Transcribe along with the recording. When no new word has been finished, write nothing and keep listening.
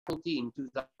faculty in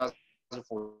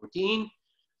 2014.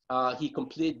 He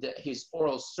completed his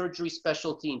oral surgery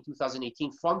specialty in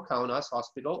 2018 from Kaunas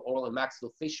Hospital, oral and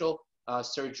maxillofacial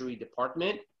surgery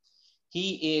department.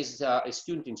 He is a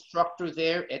student instructor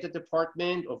there at the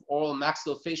Department of Oral and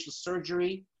Maxillofacial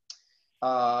Surgery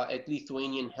at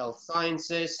Lithuanian Health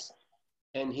Sciences.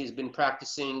 And he's been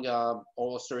practicing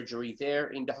oral surgery there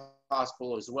in the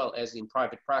hospital as well as in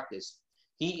private practice.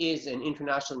 He is an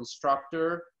international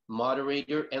instructor,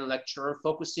 moderator, and lecturer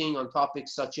focusing on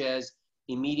topics such as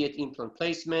immediate implant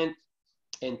placement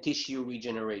and tissue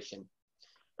regeneration.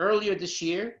 Earlier this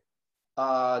year,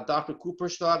 Dr.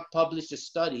 Kuperschlag published a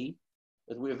study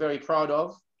that we're very proud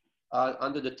of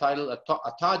under the title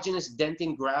Autologous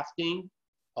Dentin Grafting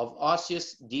of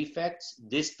Osseous Defects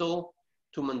Distal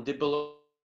to Mandibular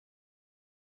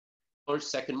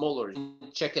Second Molar.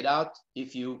 Check it out.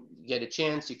 If you get a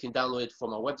chance, you can download it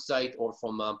from our website or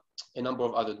from a number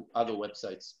of other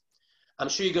websites. I'm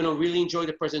sure you're going to really enjoy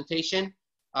the presentation.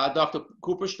 Dr.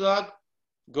 Kuperschlag,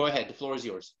 go ahead. The floor is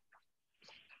yours.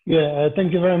 Yeah,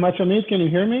 thank you very much, Amit. Can you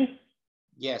hear me?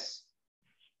 Yes.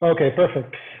 Okay,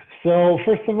 perfect. So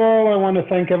first of all, I want to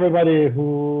thank everybody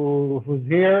who's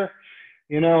here.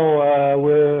 You know,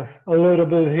 we're a little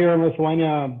bit here in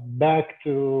Lithuania back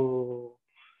to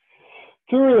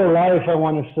real life, I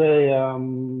want to say.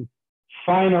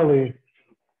 Finally,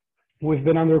 we've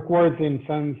been under quarantine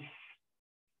since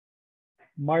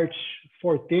March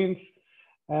 14th.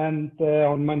 And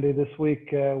on Monday this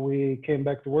week, we came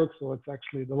back to work. So it's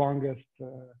actually the longest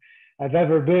I've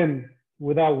ever been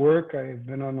without work. I've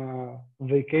been on a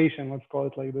vacation, let's call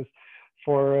it like this,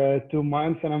 for 2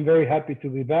 months. And I'm very happy to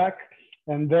be back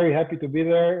and very happy to be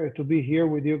there, to be here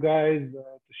with you guys,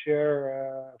 to share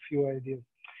a few ideas.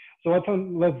 So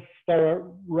let's start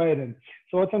right in.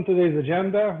 So what's on today's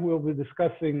agenda? We'll be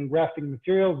discussing grafting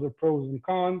materials, the pros and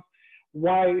cons.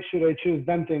 Why should I choose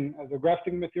dentin as a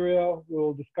grafting material?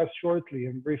 We'll discuss shortly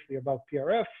and briefly about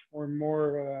PRF or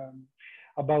more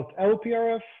about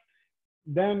LPRF.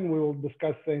 Then we will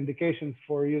discuss the indications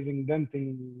for using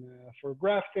dentin for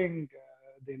grafting.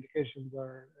 The indications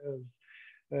are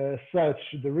as such: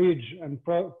 the ridge and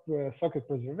socket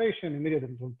preservation, immediate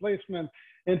implant placement,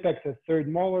 impact at third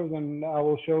molars, and I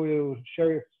will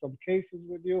share some cases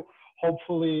with you,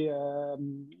 hopefully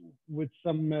with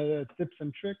some tips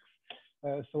and tricks,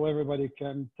 so everybody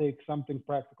can take something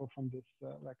practical from this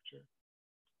lecture.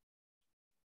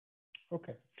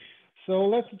 Okay, so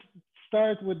let's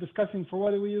start with discussing for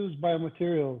what do we use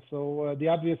biomaterials. So the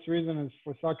obvious reason is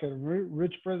for socket and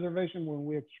ridge preservation. When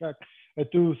we extract a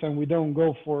tooth and we don't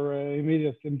go for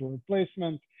immediate implant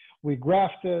placement, we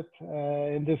graft it.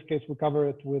 In this case, we cover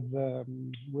it with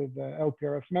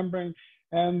LPRF membrane,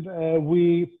 and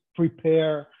we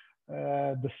prepare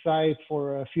the site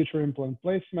for future implant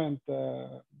placement.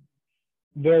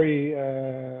 Very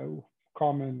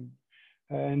common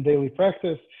in daily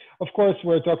practice. Of course,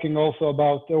 we're talking also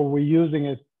about, or we're using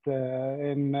it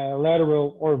in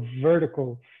lateral or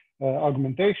vertical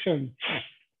augmentation,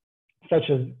 such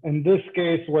as in this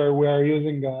case where we are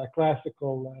using a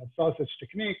classical sausage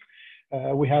technique.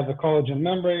 We have the collagen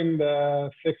membrane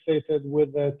fixated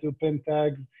with 2 pin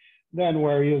tags. Then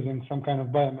we're using some kind of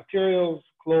biomaterials,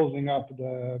 closing up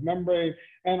the membrane.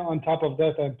 And on top of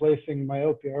that, I'm placing my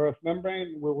LPRF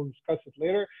membrane. We will discuss it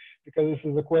later because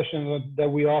this is a question that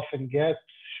we often get.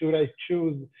 Should I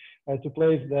choose to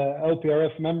place the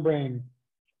LPRF membrane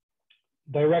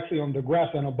directly on the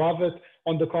graft and above it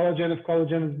on the collagen if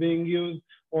collagen is being used,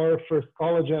 or first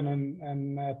collagen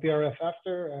and PRF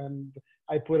after? And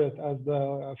I put it as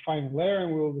the final layer,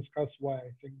 and we will discuss why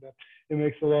I think that it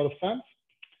makes a lot of sense.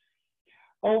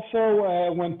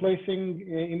 Also, when placing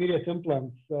immediate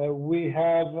implants, we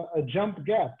have a jump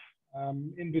gap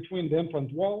in between the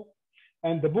implant wall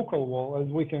and the buccal wall. As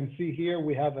we can see here,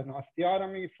 we have an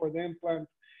osteotomy for the implant.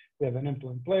 We have an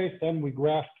implant placed, and we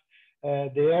graft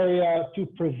the area to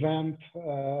prevent,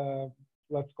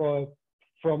 let's call it,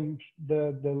 from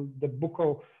the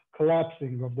buccal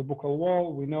collapsing of the buccal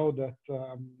wall. We know that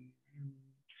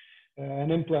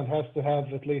an implant has to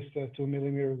have at least 2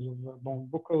 millimeters of bone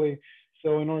buccally.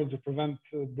 So in order to prevent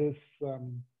this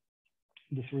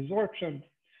resorption,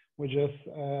 we just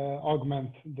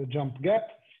augment the jump gap.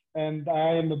 And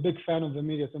I am a big fan of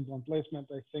immediate implant placement.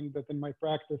 I think that in my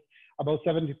practice, about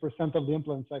 70% of the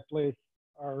implants I place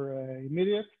are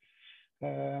immediate.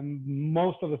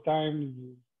 Most of the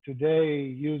time today,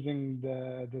 using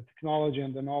the technology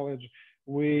and the knowledge,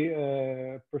 we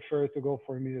prefer to go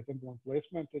for immediate implant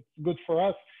placement. It's good for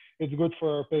us. It's good for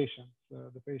our patients.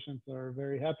 The patients are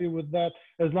very happy with that,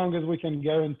 as long as we can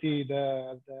guarantee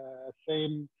the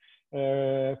same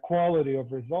quality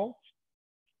of results.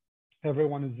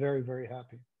 everyone is very, very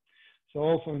happy. So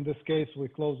also in this case, we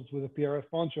close it with a PRF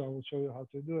poncho. I will show you how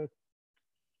to do it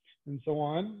and so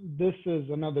on. This is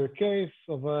another case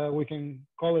of, we can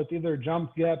call it either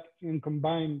jump gap in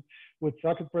combined with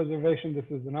socket preservation. This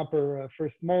is an upper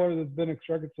first molar that's been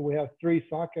extracted. So we have 3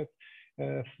 sockets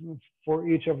for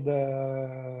each of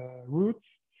the roots.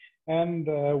 And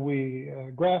we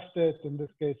graft it. In this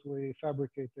case, we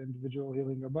fabricate the individual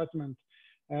healing abutment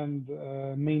and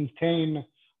maintain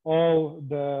all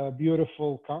the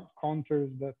beautiful contours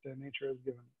that nature has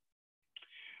given.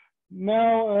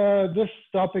 Now, this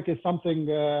topic is something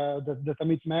that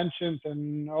Amit mentioned,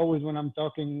 and always when I'm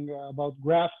talking about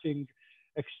grafting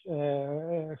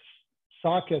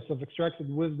sockets of extracted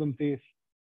wisdom teeth,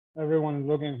 everyone is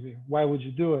looking at me, why would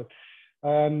you do it?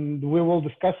 And we will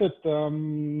discuss it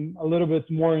a little bit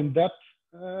more in depth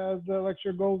as the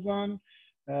lecture goes on.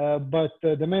 But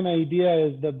the main idea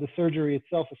is that the surgery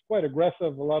itself is quite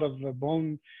aggressive. A lot of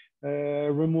bone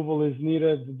removal is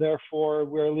needed. Therefore,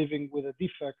 we're living with a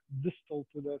defect distal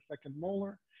to the second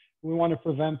molar. We want to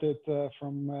prevent it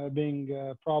from being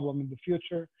a problem in the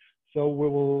future. So we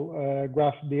will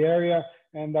graft the area,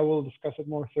 and I will discuss it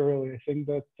more thoroughly. I think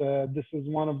that this is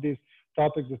one of these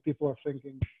topics that people are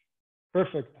thinking,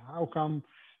 perfect, how come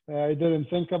I didn't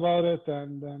think about it?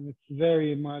 And it's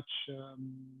very much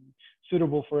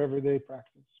suitable for everyday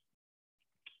practice.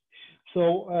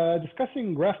 So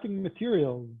discussing grafting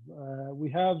materials, we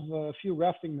have a few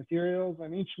grafting materials,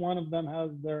 and each one of them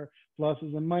has their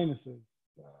pluses and minuses.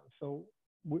 So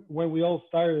when we all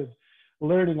started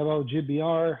learning about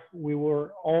GBR, we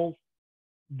were all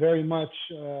very much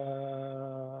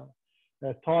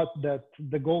taught that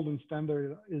the golden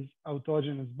standard is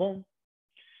autogenous bone.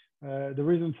 The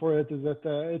reason for it is that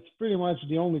it's pretty much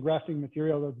the only grafting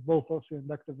material that's both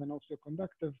osteoinductive and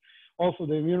osteoconductive. Also,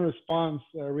 the immune response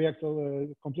reacts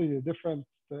completely different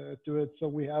to it. So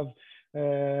we have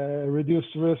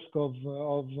reduced risk of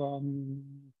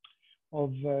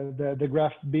the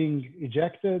graft being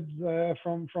ejected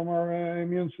from our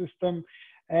immune system.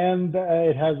 And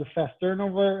it has a fast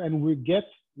turnover, and we get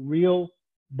real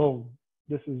bone.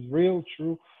 This is real,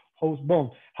 true host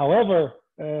bone. However,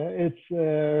 it's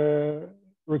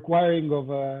requiring of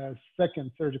a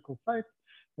second surgical site.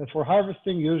 For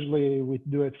harvesting, usually we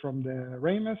do it from the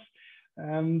ramus,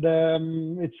 and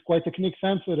it's quite technique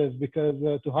sensitive because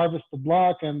to harvest the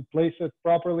block and place it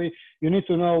properly, you need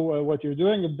to know what you're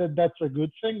doing. That's a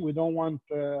good thing. We don't want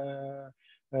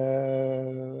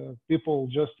people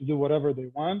just to do whatever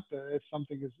they want. If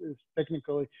something is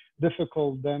technically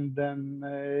difficult, then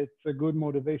it's a good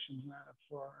motivation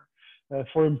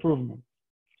for improvement.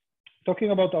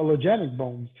 Talking about allogenic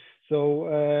bones, so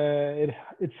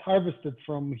it's harvested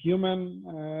from human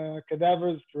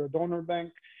cadavers through a donor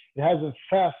bank. It has a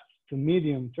fast to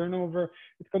medium turnover.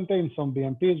 It contains some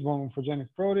BMPs, bone morphogenic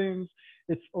proteins.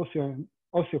 It's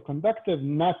osteoconductive,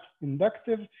 not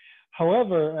inductive.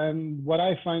 However, and what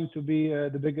I find to be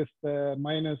the biggest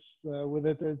minus with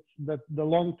it is that the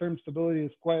long-term stability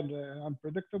is quite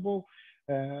unpredictable.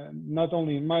 Not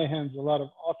only in my hands, a lot of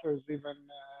authors even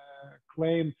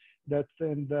claim that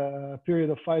in the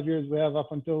period of 5 years, we have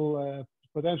up until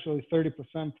potentially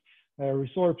 30%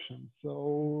 resorption.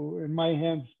 So in my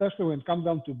hands, especially when it comes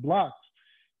down to blocks,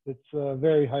 it's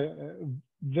very high,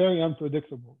 very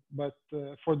unpredictable. But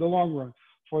for the long run,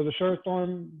 for the short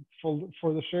term,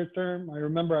 I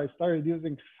remember I started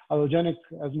using allogenic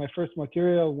as my first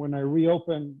material. When I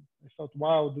reopened, I thought,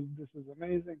 wow, this is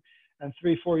amazing. And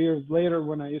 3-4 years later,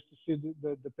 when I used to see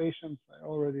the patients, I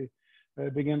already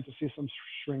began to see some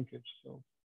shrinkage. So,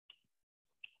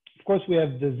 of course, we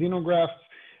have the xenografts,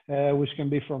 which can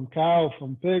be from cow,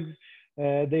 from pigs.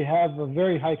 They have a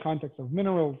very high content of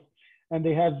minerals, and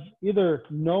they have either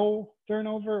no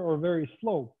turnover or very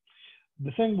slow.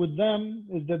 The thing with them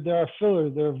is that they are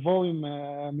fillers, they're volume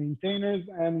maintainers,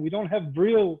 and we don't have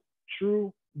real,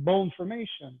 true bone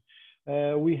formation.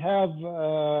 We have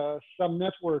some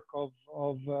network of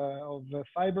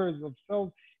fibers of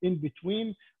cells in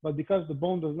between, but because the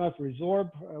bone does not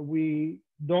resorb, we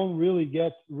don't really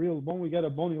get real bone. We get a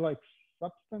bony-like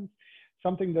substance,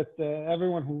 something that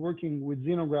everyone who's working with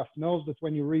xenograft knows that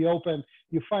when you reopen,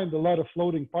 you find a lot of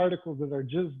floating particles that are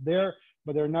just there,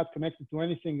 but they're not connected to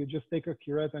anything. You just take a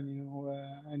curette and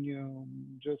you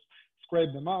just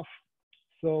scrape them off.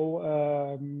 So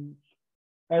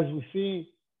as we see,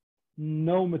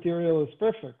 no material is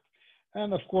perfect.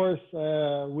 And of course,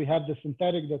 we have the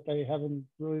synthetic that I haven't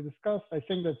really discussed. I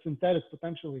think that synthetic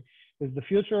potentially is the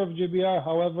future of GBR.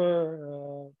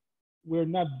 However, we're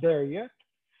not there yet.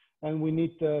 And we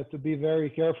need to be very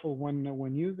careful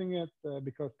when using it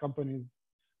because companies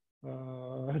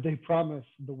they promise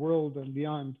the world and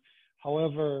beyond.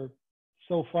 However,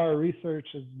 so far research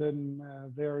has been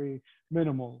very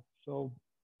minimal. So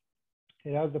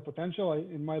it has the potential.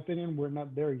 In my opinion, we're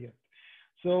not there yet.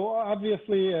 So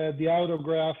obviously, the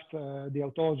autograft, the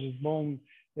autologous bone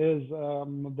is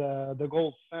the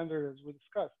gold standard, as we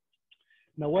discussed.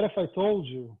 Now, what if I told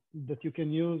you that you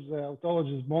can use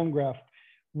autologous bone graft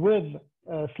with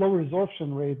a slow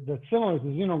resorption rate that's similar to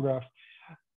xenograft,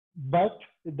 but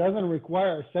it doesn't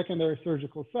require a secondary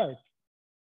surgical site?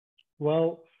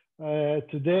 Well,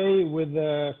 today with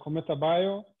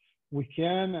KometaBio, we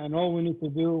can, and all we need to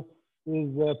do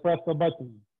is press a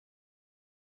button.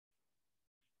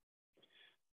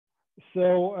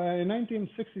 So in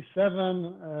 1967,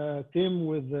 a team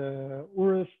with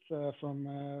Urist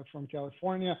from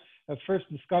California at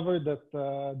first discovered that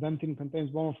dentin contains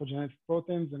bone morphogenetic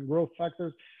proteins and growth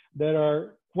factors that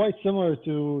are quite similar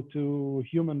to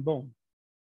human bone.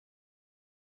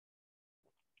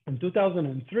 In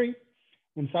 2003,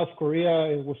 in South Korea,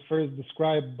 it was first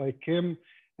described by Kim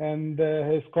and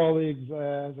his colleagues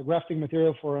as a grafting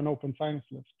material for an open sinus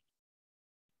lift.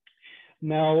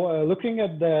 Now, looking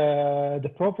at the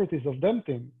properties of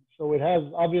dentin, so it has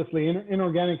obviously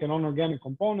inorganic and non-organic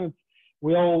components.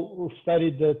 We all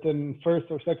studied that in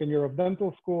first or second year of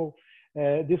dental school.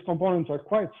 These components are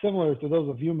quite similar to those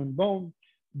of human bone.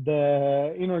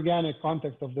 The inorganic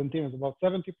content of dentin is about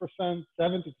 70%,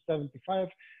 70 to 75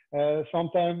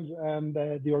 sometimes, and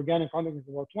the organic content is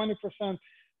about 20%,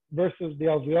 versus the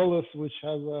alveolus, which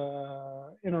has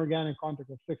inorganic content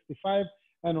of 65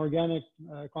 and organic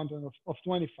content of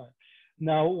 25.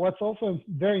 Now, what's also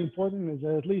very important is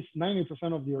that at least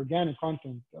 90% of the organic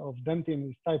content of dentin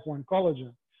is type 1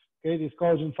 collagen. Okay, these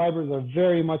collagen fibers are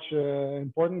very much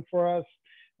important for us.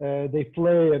 They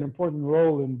play an important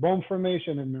role in bone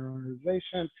formation and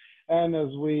mineralization. And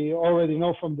as we already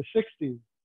know from the 60s,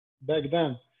 back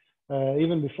then,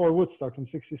 even before Woodstock in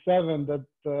 67, that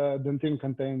dentin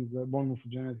contains bone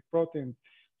morphogenetic proteins.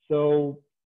 So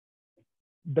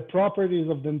the properties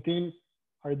of dentin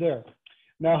are there.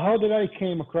 Now, how did I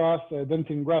came across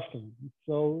dentin grafting?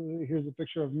 So here's a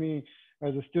picture of me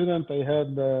as a student. I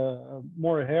had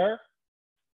more hair,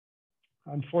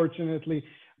 unfortunately,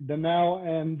 than now.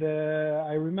 And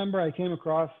I remember I came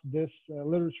across this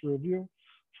literature review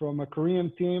from a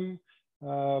Korean team.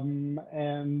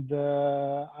 And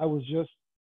I was just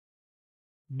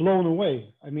blown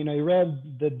away. I mean, I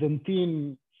read that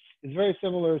dentin is very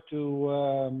similar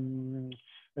to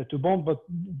bone, but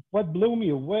what blew me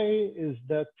away is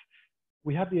that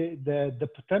we have the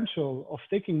potential of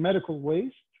taking medical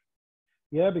waste,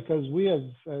 yeah, because we as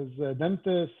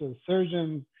dentists, as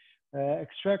surgeons,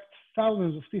 extract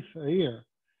thousands of teeth a year.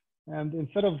 And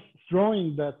instead of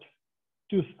throwing that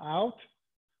tooth out,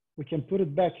 we can put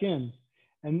it back in.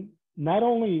 And not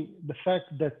only the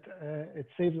fact that it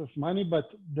saves us money, but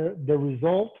the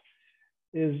result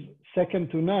is second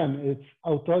to none. It's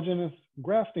autogenous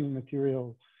grafting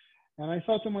material. And I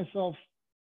thought to myself,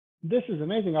 this is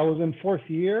amazing. I was in fourth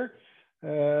year,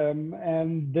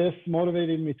 and this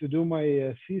motivated me to do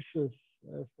my thesis,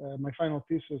 my final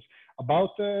thesis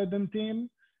about dentin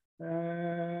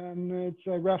and its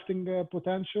grafting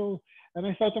potential. And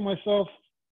I thought to myself,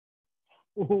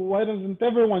 why doesn't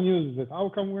everyone use it? How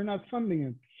come we're not funding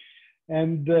it?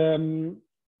 And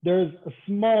there's a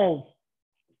small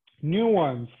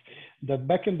nuance that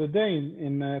back in the day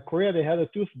in Korea, they had a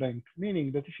tooth bank,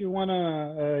 meaning that if you want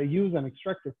to use an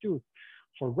extracted tooth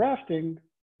for grafting,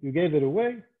 you gave it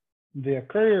away via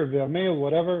courier, via mail,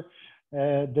 whatever.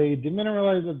 They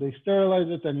demineralize it, they sterilize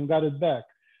it, and you got it back.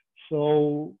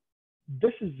 So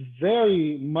this is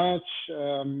very much,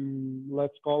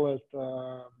 let's call it,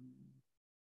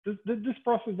 this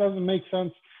process doesn't make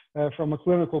sense from a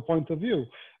clinical point of view,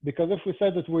 because if we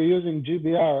said that we're using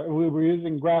GBR, we were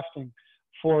using grafting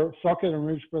for socket and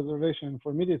ridge preservation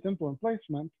for immediate implant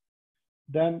placement,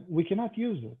 then we cannot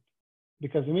use it,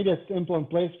 because immediate implant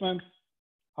placement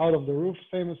out of the roof,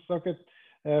 famous socket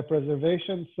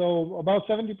preservation. So about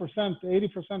 70%,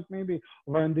 80% maybe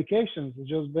of our indications has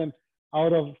just been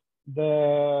out of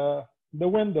the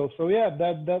window. So yeah,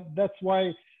 that's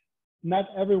why not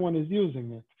everyone is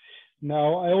using it.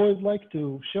 Now, I always like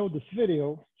to show this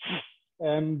video,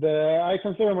 and I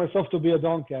consider myself to be a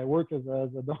donkey. I work as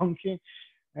a donkey,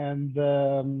 and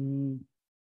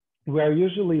we are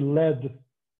usually led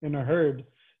in a herd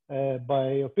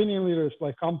by opinion leaders,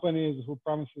 by companies who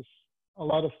promise us a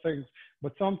lot of things.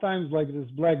 But sometimes, like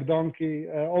this black donkey,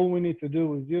 all we need to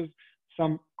do is use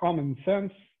some common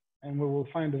sense, and we will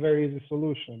find a very easy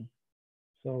solution.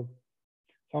 So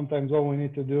sometimes all we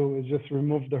need to do is just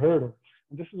remove the hurdle.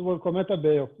 And this is where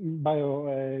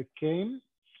KometaBio came.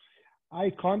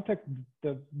 I contacted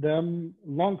them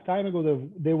long time ago.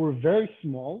 They were very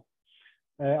small.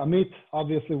 Amit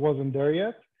obviously wasn't there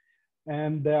yet.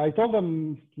 And I told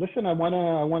them, listen, I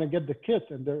wanna get the kit.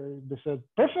 And they said,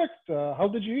 perfect. How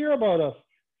did you hear about us?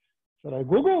 I said, I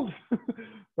Googled.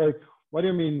 Like, what do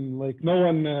you mean? Like no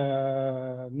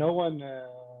one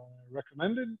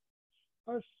recommended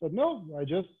us? I said, no, I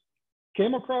just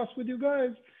came across with you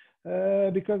guys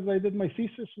because I did my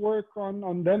thesis work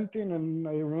on Dentin, and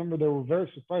I remember they were very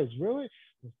surprised. Really?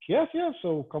 Yes.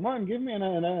 So come on, give me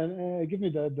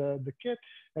the kit.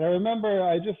 And I remember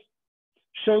I just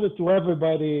showed it to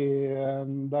everybody,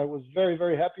 and I was very,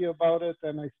 very happy about it.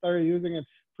 And I started using it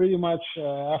pretty much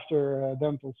after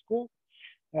dental school,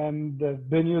 and I've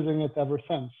been using it ever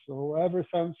since. So ever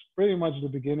since pretty much the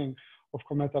beginning of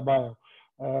KometaBio.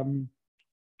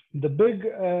 The big,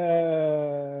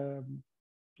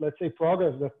 let's say,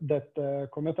 progress that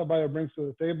KometaBio brings to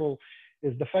the table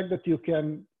is the fact that you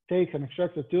can take an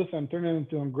extracted tooth and turn it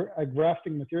into a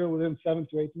grafting material within 7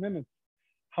 to 8 minutes.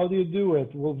 How do you do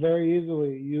it? Well, very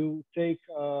easily. You take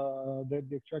the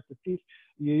extracted teeth,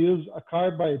 you use a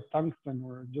carbide tungsten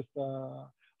or just a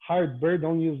hard burr,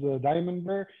 don't use the diamond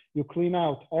burr. You clean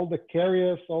out all the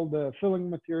caries, all the filling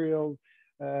materials,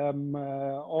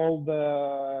 all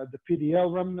the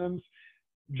PDL remnants,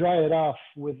 dry it off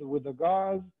with a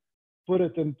gauze, put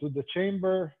it into the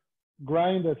chamber,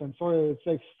 grind it, and sorry, it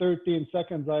takes 13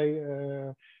 seconds.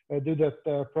 I do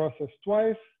that process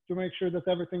twice to make sure that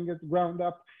everything gets ground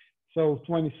up. So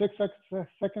 26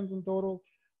 seconds in total.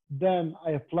 Then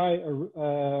I apply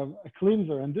a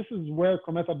cleanser, and this is where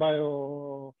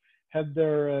KometaBio had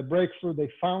their breakthrough. They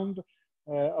found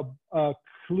a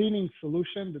cleaning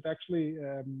solution that actually,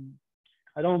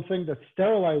 I don't think that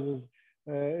sterilizing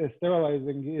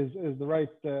is the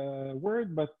right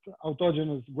word, but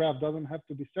autogenous graft doesn't have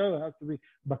to be sterile. It has to be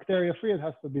bacteria-free. It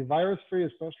has to be virus-free,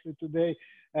 especially today,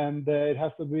 and it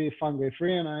has to be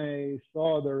fungi-free. And I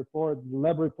saw the report, the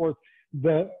lab report,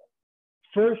 the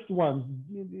first one.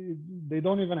 They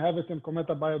don't even have it in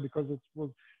KometaBio because it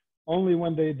was only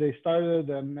when they started,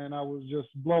 and I was just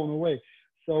blown away.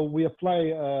 So we apply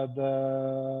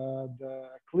the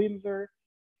cleanser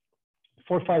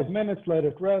for 5 minutes, let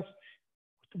it rest.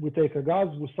 We take a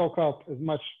gauze, we soak up as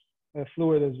much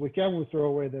fluid as we can, we throw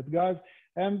away that gauze,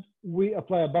 and we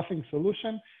apply a buffing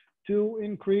solution to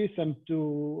increase and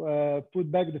to put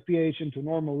back the pH into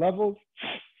normal levels.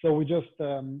 So we just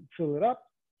fill it up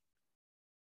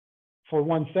for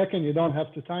 1 second. You don't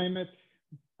have to time it.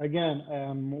 Again,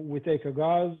 we take a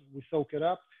gauze, we soak it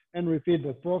up, and repeat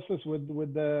the process with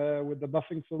the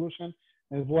buffing solution,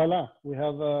 and voila, we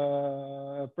have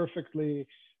a perfectly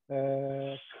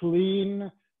clean,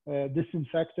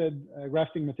 disinfected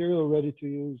grafting material ready to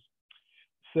use.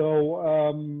 So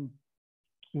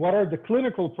what are the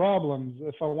clinical problems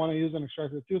if I want to use an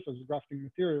extracted tooth as a grafting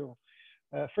material?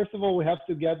 First of all, we have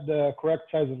to get the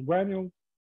correct size of granule.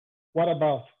 What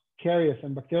about caries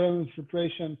and bacterial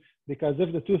infiltration? Because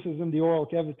if the tooth is in the oral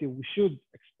cavity, we should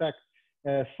expect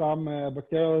some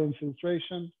bacterial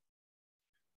infiltration,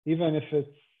 even if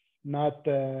it's not,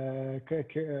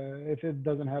 if it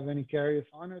doesn't have any caries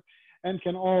on it. And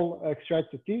can all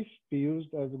extracted teeth be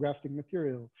used as a grafting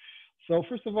material? So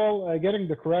first of all, getting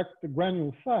the correct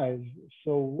granule size.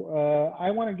 So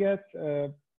I want to get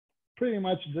pretty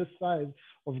much this size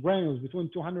of granules between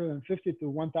 250 to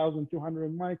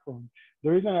 1,200 microns. The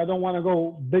reason I don't want to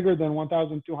go bigger than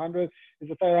 1,200 is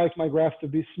that I like my graft to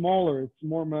be smaller. It's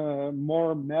more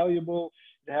malleable.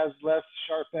 It has less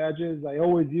sharp edges. I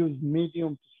always use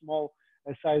medium to small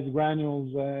size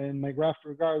granules in my graft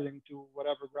regarding to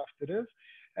whatever graft it is.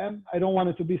 And I don't want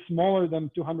it to be smaller than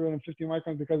 250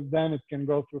 microns because then it can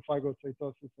go through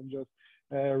phagocytosis and just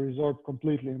resorb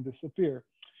completely and disappear.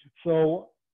 So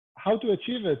how to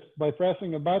achieve it? By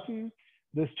pressing a button.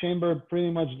 This chamber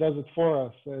pretty much does it for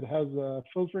us. It has a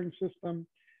filtering system,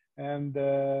 and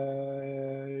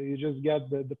you just get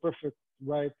the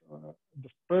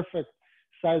perfect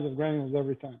size of granules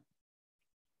every time.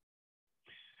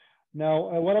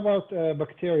 Now, what about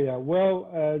bacteria?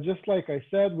 Well, just like I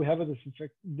said, we have a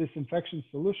disinfection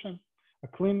solution, a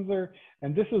cleanser,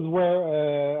 and this is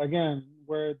where, again,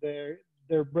 where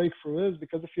their breakthrough is,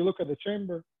 because if you look at the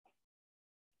chamber,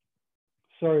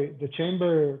 the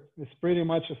chamber is pretty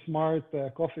much a smart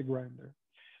coffee grinder.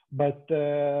 But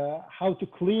how to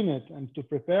clean it and to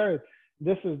prepare it,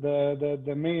 this is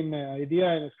the main idea,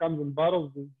 and it comes in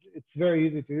bottles. It's very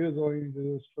easy to use. All you need to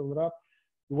do is fill it up.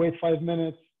 You wait 5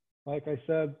 minutes. Like I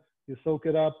said, you soak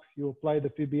it up, you apply the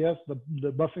PBS,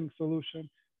 the buffing solution,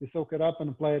 you soak it up and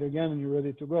apply it again, and you're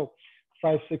ready to go.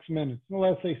 5, 6 minutes. Well,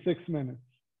 let's say 6 minutes.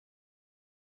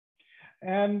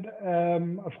 And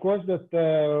of course, that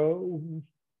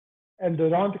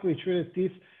endodontically treated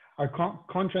teeth are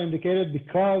contraindicated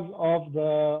because of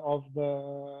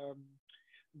the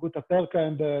gutta perca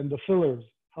and the fillers.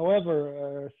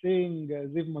 However, seeing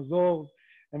Ziv Mazor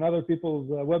and other people's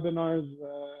webinars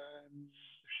and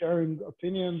sharing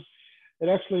opinions, it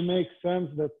actually makes sense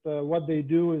that what they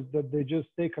do is that they just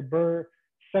take a burr,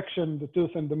 section the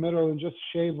tooth in the middle, and just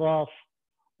shave off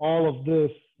all of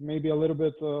this, maybe a little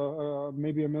bit,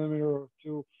 maybe a millimeter or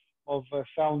two of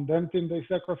sound dentin they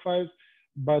sacrifice,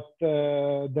 but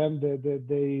then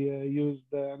they use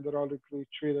the endodontically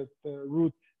treated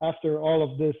root after all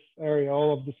of this area,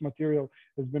 all of this material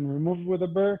has been removed with a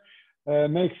burr.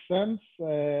 Makes sense,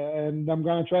 and I'm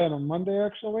going to try it on Monday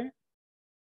actually.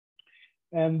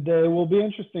 And it will be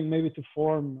interesting maybe to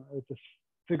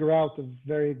figure out a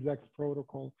very exact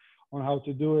protocol on how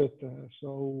to do it.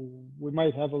 So we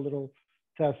might have a little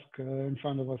task in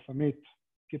front of us, Amit.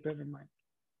 Keep it in mind.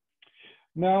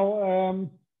 Now,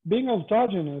 being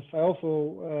autogenous, I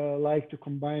also like to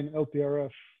combine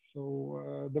LPRF.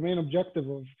 So the main objective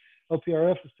of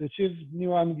LPRF is to achieve new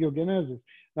angiogenesis.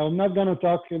 Now, I'm not going to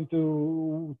talk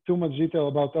into too much detail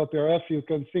about LPRF. You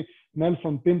can see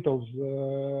Nelson Pinto's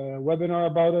webinar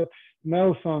about it.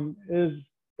 Nelson is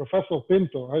Professor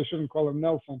Pinto, I shouldn't call him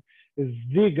Nelson, is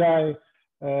the guy,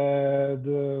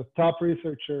 the top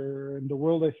researcher in the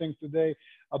world, I think, today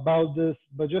about this.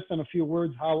 But just in a few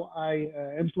words, how I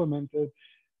implement it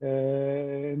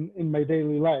in my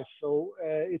daily life. So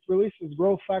it releases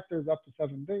growth factors up to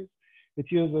 7 days. It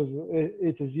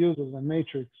is used as a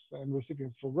matrix and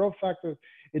recipient for growth factors.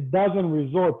 It doesn't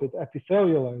resort, it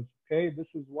epithelializes. Okay, this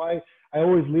is why I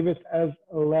always leave it as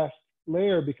a last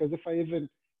layer, because if I even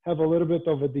have a little bit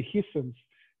of a dehiscence,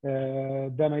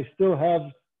 then I still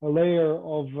have a layer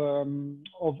of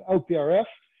LPRF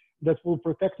that will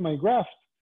protect my graft,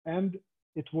 and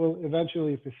it will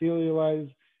eventually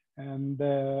epithelialize, and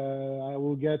I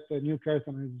will get a new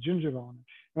keratinized gingiva on it.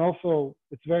 And also,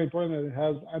 it's very important that it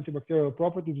has antibacterial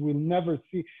properties. We'll never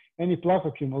see any plaque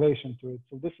accumulation to it.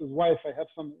 So this is why if I have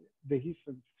some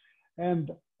dehiscence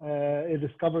and it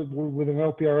is covered with an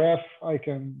LPRF, I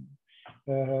can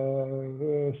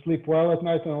sleep well at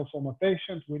night. And also my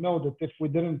patients, we know that if we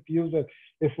didn't use it,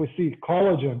 if we see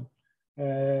collagen,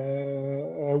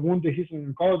 wound dehiscence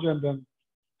in collagen, then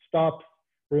stop,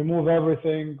 remove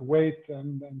everything, wait,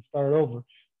 and start over.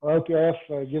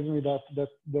 LPRF gives me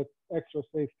that extra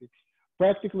safety.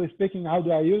 Practically speaking, how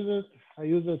do I use it? I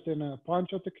use it in a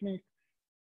poncho technique.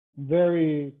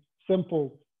 Very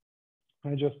simple.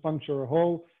 I just puncture a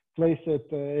hole, place it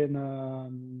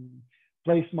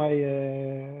place my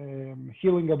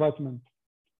healing abutment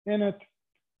in it,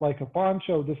 like a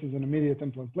poncho. This is an immediate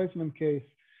implant placement case,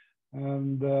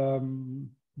 and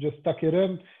just tuck it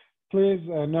in. Please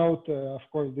note, of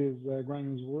course, these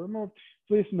granules were removed.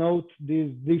 Please note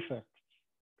these defects.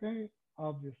 Okay,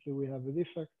 obviously we have a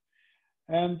defect,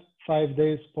 and 5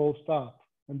 days post-op.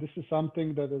 And this is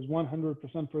something that is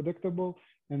 100% predictable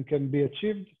and can be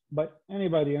achieved by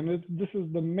anybody. And this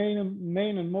is the main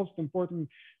and most important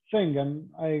thing.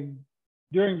 And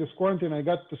during this quarantine, I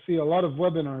got to see a lot of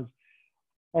webinars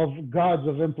of gods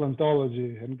of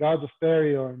implantology and gods of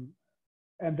perio,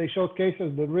 and they showed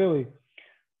cases that really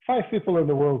 5 people in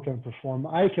the world can perform.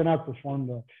 I cannot perform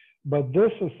that, but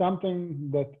this is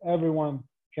something that everyone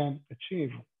can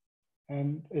achieve,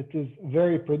 and it is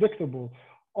very predictable.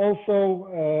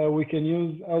 Also, we can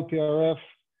use LPRF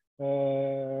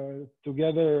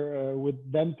together with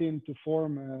dentin to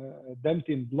form a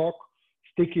dentin block,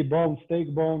 sticky bone,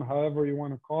 steak bone, however you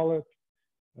want to call it.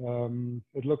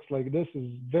 It looks like this. Is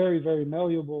very, very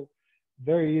malleable,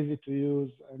 very easy to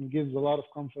use, and gives a lot of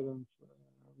confidence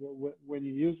when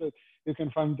you use it. You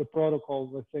can find the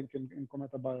protocols, I think, in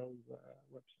KometaBio's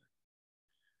website.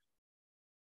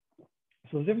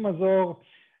 So Ziv Mazor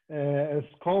has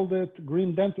called it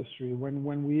green dentistry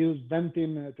when we use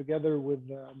dentin together with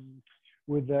the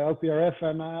LPRF,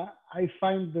 and I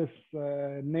find this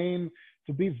name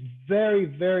to be very,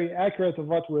 very accurate of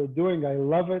what we're doing. I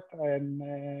love it, and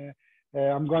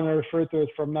I'm going to refer to it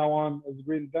from now on as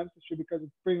green dentistry, because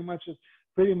it pretty much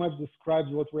describes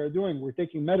what we're doing. We're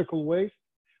taking medical waste,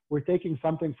 we're taking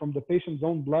something from the patient's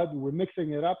own blood, we're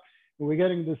mixing it up, and we're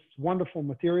getting this wonderful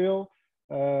material.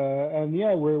 And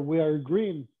yeah, we are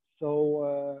green.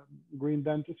 So green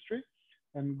dentistry,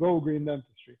 and go green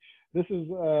dentistry. This is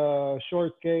a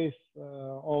short case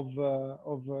of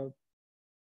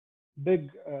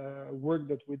big work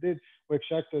that we did. We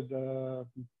extracted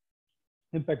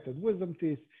impacted wisdom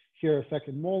teeth. Here a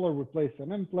second molar, replaced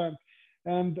an implant.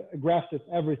 and grafted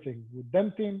everything with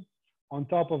Dentin. On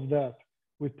top of that,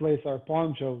 we place our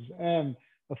ponchos and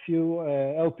a few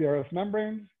LPRF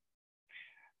membranes.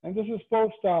 And this is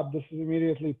post-op. This is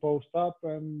immediately post-op,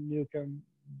 and you can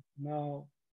now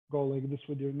go like this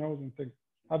with your nose and think,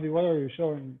 Avi, what are you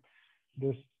showing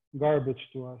this garbage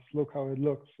to us? Look how it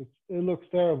looks. It looks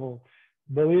terrible.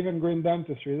 Believe in green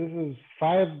dentistry. This is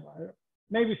 5,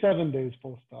 maybe 7 days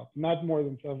post-op, not more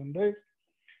than 7 days.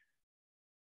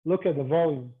 Look at the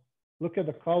volume. Look at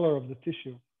the color of the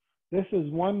tissue. This is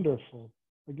wonderful.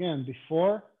 Again,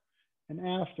 before and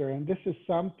after. And this is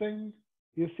something,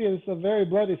 you see, it's a very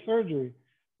bloody surgery.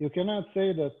 You cannot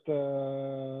say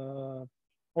that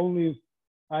only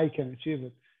I can achieve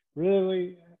it.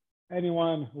 Really,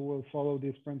 anyone who will follow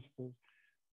these principles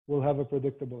will have a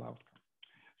predictable outcome.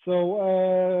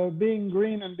 So being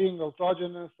green and being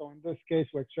autogenous, so in this case,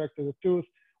 we extracted a tooth,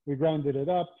 we grinded it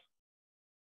up,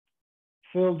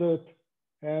 filled it,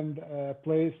 and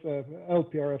placed an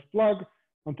LPRF plug.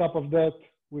 On top of that,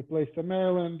 we placed a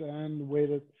Maryland and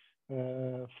waited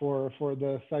for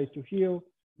the site to heal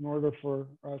in order for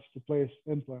us to place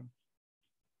implants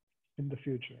in the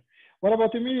future. What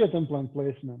about immediate implant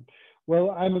placement?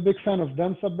 Well, I'm a big fan of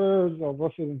densa burrs, of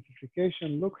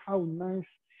osteodensification. Look how nice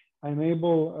I'm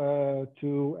able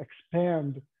to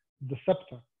expand the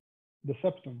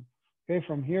septum, okay,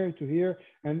 from here to here.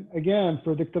 And again,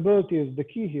 predictability is the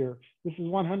key here. This is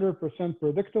 100%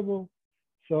 predictable.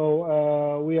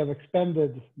 So we have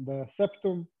expanded the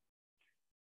septum.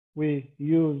 We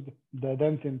used the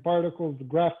dentin particles,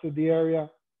 grafted the area,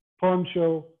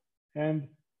 poncho, and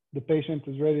the patient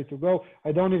is ready to go.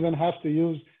 I don't even have to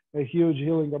use a huge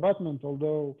healing abutment,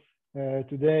 although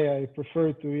today I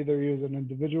prefer to either use an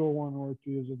individual one or to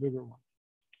use a bigger one.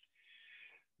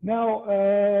 Now,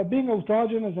 being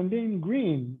autogenous and being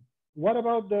green, what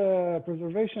about the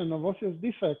preservation of osseous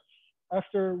defects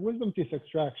after wisdom teeth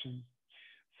extraction?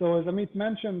 So as Amit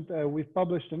mentioned, we've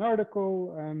published an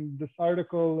article, and this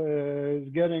article is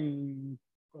getting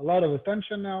a lot of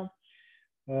attention now.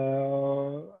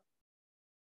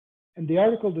 And the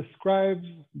article describes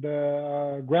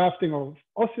the grafting of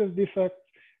osseous defects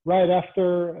right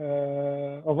after,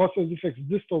 of osseous defects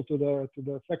distal to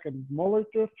the second molar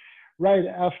tooth, right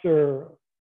after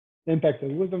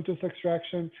impacted wisdom tooth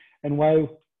extraction, and why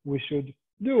we should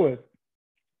do it.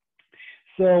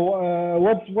 So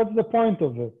what's the point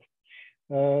of it?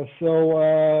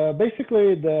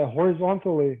 Basically, the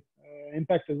horizontally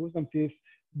impacted wisdom teeth,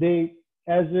 they,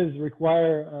 as is,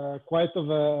 require quite of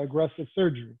aggressive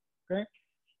surgery. Okay,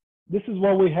 this is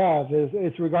what we have.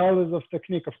 It's regardless of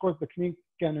technique. Of course, technique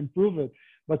can improve it,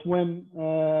 but when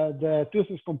the tooth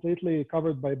is completely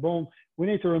covered by bone, we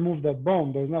need to remove that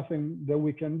bone. There's nothing that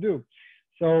we can do.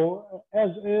 So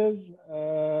as is,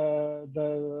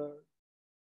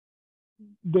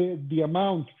 the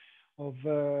amount of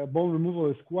bone removal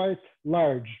is quite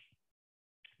large.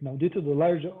 Now, due to the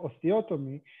large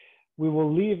osteotomy, we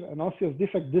will leave an osseous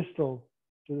defect distal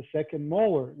to the second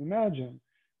molar. Imagine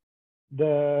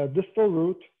the distal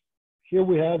root. Here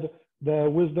we had the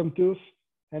wisdom tooth,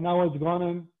 and now it's gone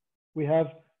and we have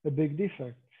a big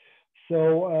defect.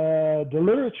 So the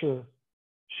literature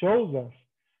shows us,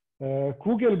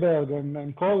 Kugelberg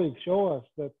and colleagues show us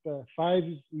that 5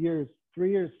 years, 3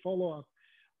 years follow-up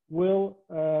will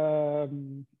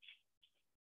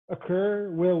occur,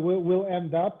 will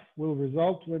end up, will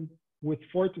result with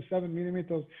 4 to 7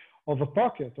 millimeters of a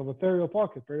pocket, of a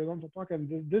periodontal pocket.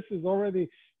 And this is already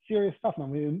serious stuff. Now,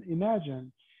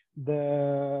 imagine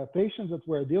the patients that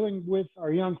we're dealing with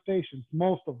are young patients,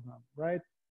 most of them, right?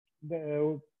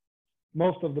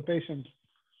 Most of the patients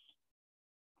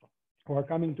who are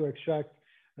coming to extract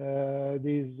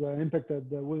these impacted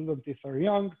wisdom teeth are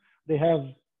young. They have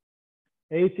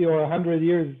 80 or 100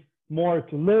 years more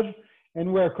to live,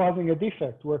 and we're causing a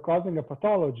defect. We're causing a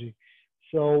pathology.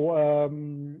 So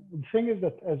the thing is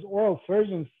that as oral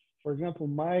surgeons, for example,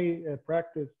 my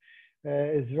practice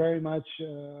is very much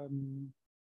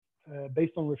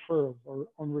based on referrals or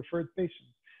on referred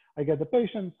patients. I get the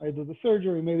patient, I do the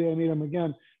surgery, maybe I meet him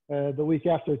again the week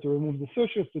after to remove the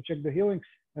sutures, to check the healing,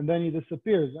 and then he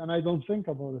disappears, and I don't think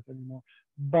about it anymore.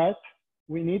 But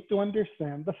we need to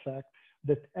understand the fact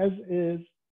that as is,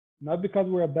 not because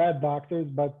we're bad doctors,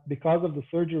 but because of the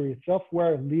surgery itself,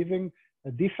 we're leaving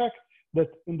a defect that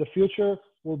in the future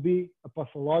will be a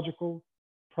pathological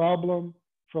problem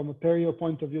from a perio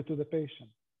point of view to the patient.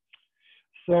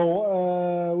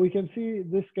 So we can see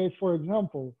this case, for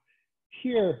example.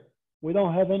 Here, we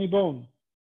don't have any bone,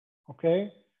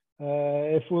 okay?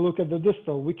 If we look at the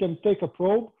distal, we can take a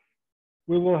probe.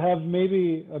 We will have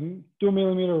maybe 2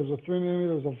 millimeters or 3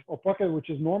 millimeters of pocket, which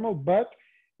is normal, but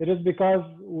It is because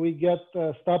we get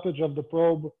stoppage of the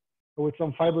probe with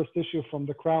some fibrous tissue from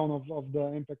the crown of the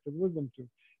impacted wisdom tooth.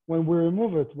 When we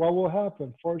remove it, what will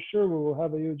happen? For sure, we will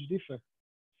have a huge defect.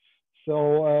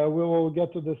 So we will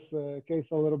get to this case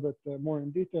a little bit more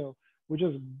in detail. We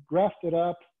just graft it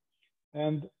up,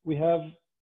 and we have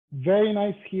very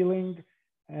nice healing,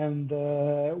 and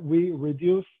we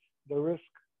reduce the risk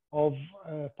of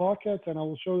pockets, and I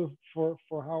will show you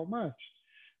for how much.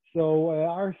 So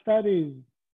our study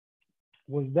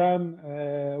was done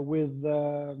with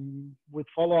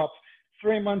follow-up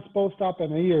 3 months post-op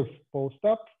and a year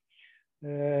post-op.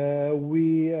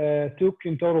 We took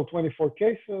in total 24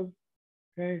 cases,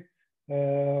 okay?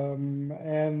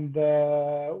 And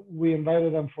we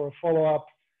invited them for a follow-up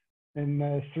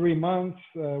in 3 months.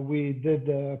 We did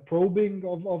probing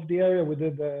of the area. We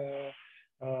did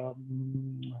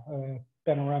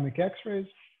panoramic x-rays.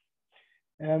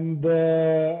 And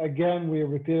again, we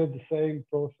repeated the same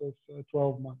process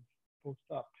 12 months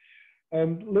post-op.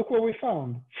 And look what we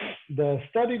found. The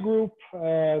study group,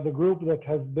 the group that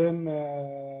has been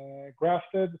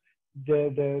grafted,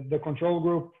 the control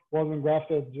group wasn't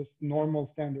grafted, just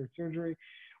normal standard surgery.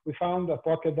 We found a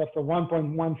pocket depth of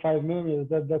 1.15 millimeters.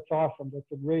 That's awesome.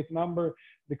 That's a great number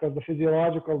because the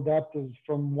physiological depth is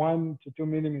from 1 to 2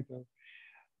 millimeters.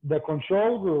 The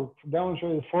control group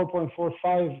demonstrated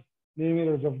 4.45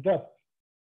 millimeters of depth.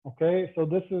 Okay, so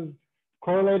this is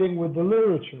correlating with the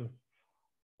literature.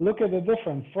 Look at the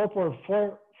difference,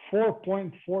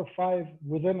 4.45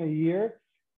 within a year.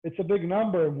 It's a big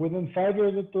number. Within 5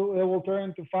 years, it will turn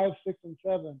into 5, 6, and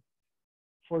 7,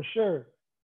 for sure.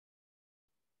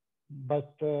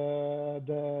 But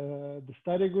the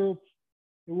study group,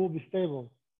 it will be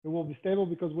stable. It will be stable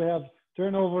because we have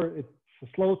turnover. It's a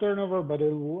slow turnover, but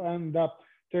it will end up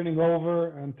turning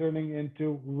over and turning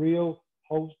into real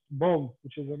host bone,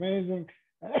 which is amazing.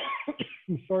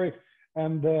 Sorry.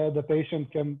 And the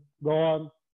patient can go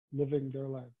on living their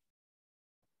life.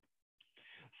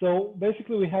 So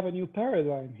basically, we have a new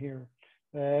paradigm here,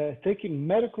 taking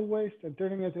medical waste and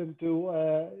turning it into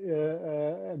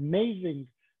amazing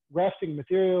grafting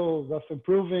material, thus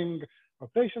improving our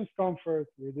patient's comfort,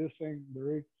 reducing the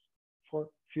risk for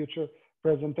future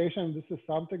presentation. This is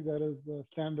something that is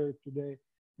standard today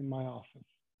in my office.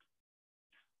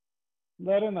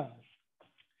 Very nice.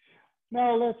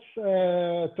 Now let's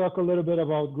talk a little bit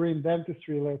about green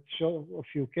dentistry. Let's show a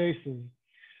few cases.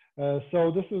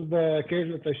 So this is the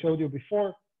case that I showed you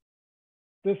before.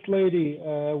 This lady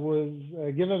was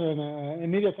given an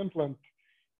immediate implant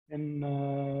in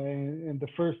the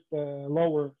first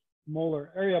lower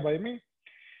molar area by me.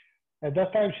 At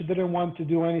that time, she didn't want to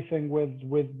do anything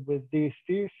with these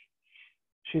teeth.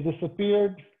 She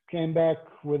disappeared, came back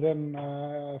within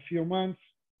a few months,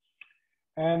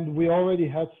 and we already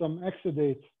had some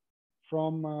exudate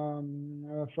from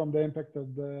the impact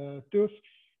of the tooth.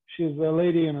 She's a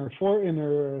lady in her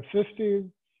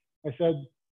 50s. I said,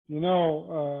 you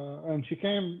know, and she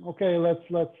came, okay, let's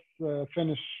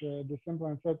finish this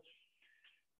implant. I said,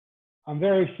 I'm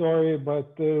very sorry,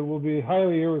 but it will be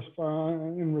highly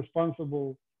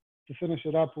irresponsible to finish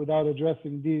it up without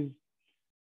addressing these.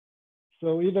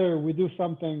 So either we do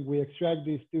something, we extract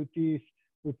these 2 teeth,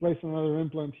 we place another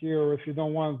implant here, or if you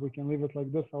don't want, we can leave it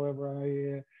like this. However,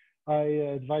 I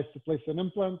advise to place an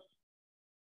implant.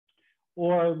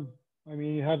 Or, I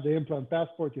mean, you have the implant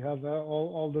passport, you have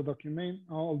all the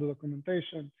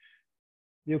documentation.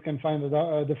 You can find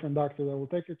a different doctor that will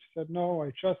take it. She said, no,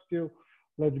 I trust you.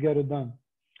 Let's get it done.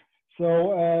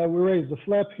 So we raise the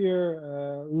flap here.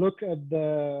 Look at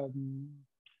the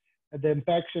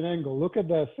impaction angle. Look at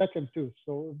the second tooth.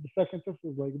 So if the second tooth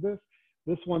is like this,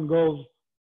 this one goes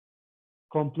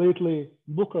completely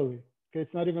buccally. Okay,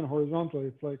 it's not even horizontally.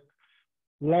 It's like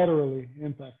laterally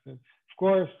impacted. Of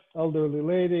course, elderly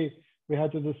lady, we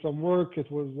had to do some work. It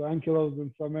was ankylosed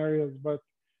in some areas, but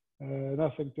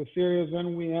nothing too serious.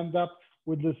 And we end up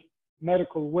with this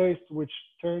medical waste, which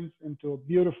turns into a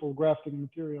beautiful grafting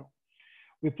material.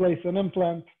 We place an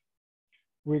implant,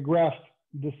 we graft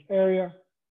this area.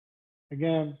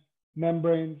 Again,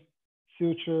 membranes,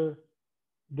 suture.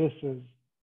 This is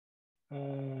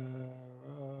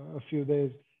a few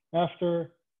days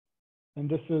after, and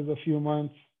this is a few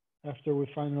months after we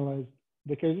finalize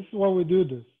the case. This is why we do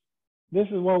this. This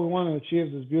is what we want to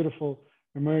achieve, this beautiful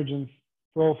emergence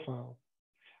profile.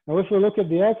 Now, if we look at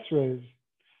the x-rays,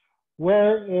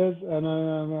 where is, and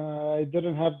I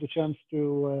didn't have the chance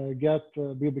to get,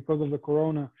 because of the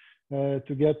corona,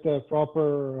 to get the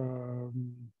proper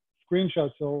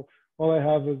screenshot. So all I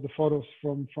have is the photos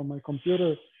from my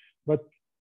computer. But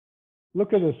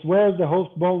look at this. Where's the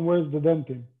host bone? Where's the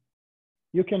dentin?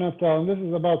 You cannot tell. And this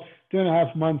is about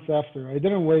 2.5 months after. I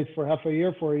didn't wait for half a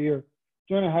year, for a year.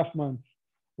 2.5 months.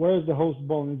 Where is the host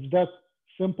bone? It's that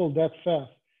simple, that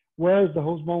fast. Where is the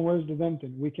host bone? Where is the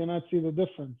dentin? We cannot see the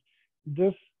difference.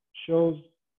 This shows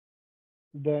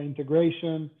the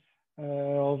integration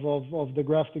of the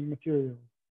grafting material.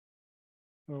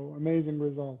 So amazing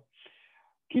result.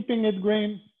 Keeping it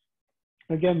green,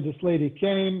 again, this lady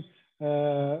came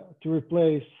to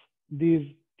replace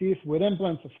these teeth with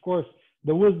implants. Of course,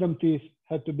 the wisdom teeth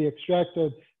had to be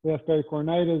extracted. We have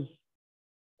pericornitis,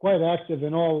 quite active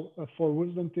in all 4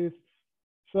 wisdom teeth.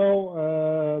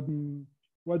 So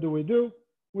what do?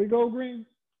 We go green.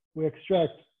 We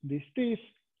extract these teeth.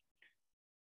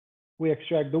 We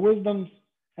extract the wisdoms,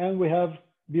 and we have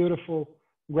beautiful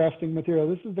grafting material.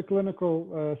 This is the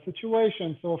clinical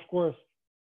situation. So of course,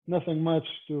 nothing much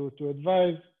to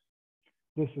advise.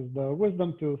 This is the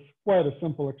wisdom tooth, quite a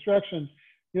simple extraction.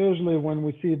 Usually when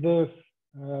we see this,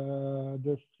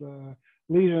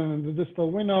 lesion in the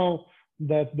distal, we know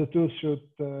that the tooth should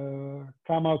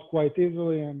come out quite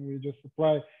easily, and we just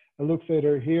apply a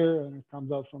luxator here and it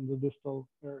comes out from the distal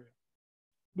area.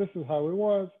 This is how it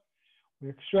was. We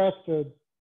extracted.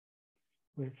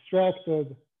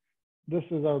 This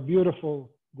is our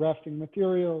beautiful grafting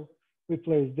material. We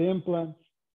place the implants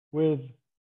with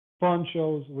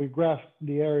ponchos. We graft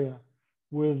the area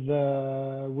with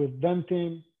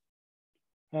dentin,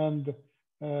 and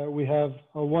we have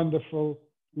a wonderful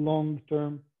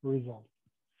long-term result.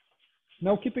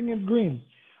 Now, keeping it green,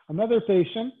 another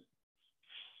patient.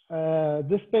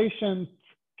 This patient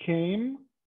came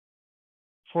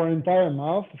for entire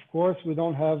mouth. Of course, we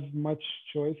don't have much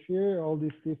choice here. All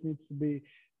these teeth needs to be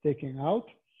taken out.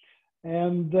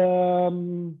 And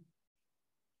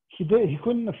he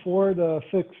couldn't afford a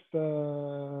fixed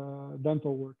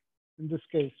dental work in this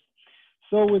case.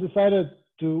 So we decided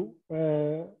to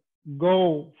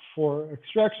go for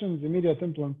extractions, immediate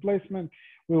implant placement.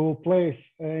 We will place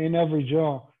in every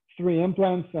jaw 3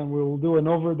 implants, and we will do an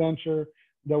overdenture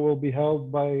that will be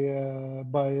held by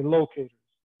locators.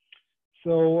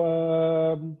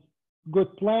 So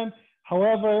good plan.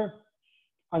 However,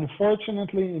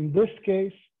 unfortunately, in this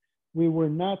case, we were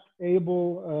not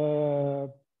able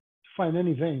to find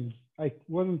any veins. I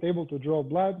wasn't able to draw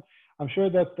blood. I'm sure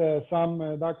that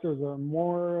some doctors are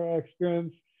more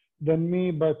experienced than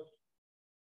me, but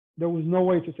there was no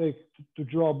way to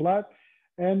draw blood.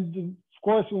 And of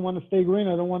course, we want to stay green.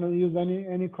 I don't want to use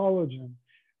any collagen.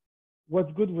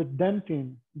 What's good with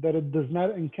dentin, that it does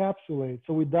not encapsulate.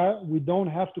 So we don't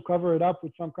have to cover it up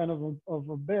with some kind of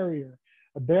a barrier.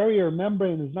 A barrier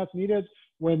membrane is not needed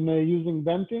when using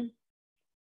dentin.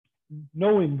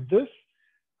 Knowing this,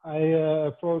 I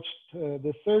approached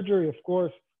the surgery. Of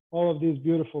course, all of these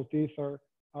beautiful teeth are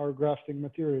our grafting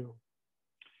material.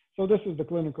 So this is the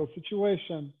clinical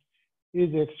situation.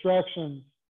 Easy extraction.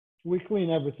 We clean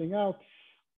everything out.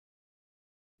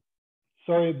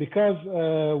 Sorry, because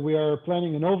we are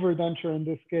planning an overdenture in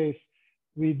this case,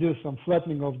 we do some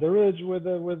flattening of the ridge with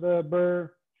a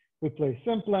burr. We place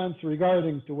implants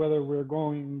regarding to whether we're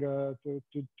going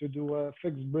to do a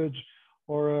fixed bridge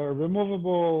or a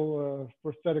removable,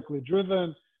 prosthetically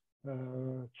driven,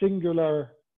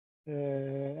 singular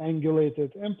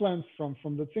angulated implants from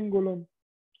the cingulum.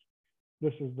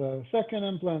 This is the second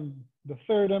implant, the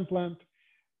third implant,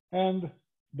 and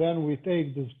then we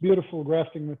take this beautiful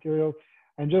grafting material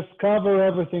and just cover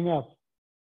everything up.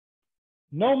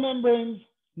 No membranes,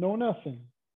 no nothing,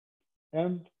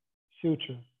 and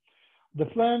suture. The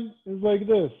plan is like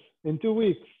this. In 2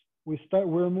 weeks, we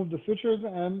remove the sutures,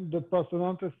 and the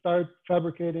prosthodontist start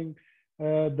fabricating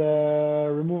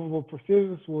the removable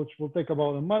prosthesis, which will take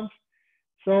about a month.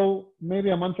 So maybe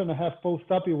a month and a half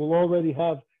post-op, you will already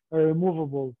have a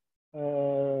removable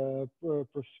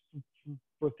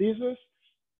prosthesis.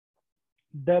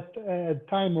 That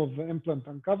time of implant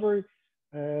uncovery,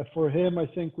 for him, I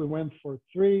think we went for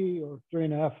 3 or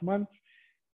 3.5 months.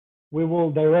 We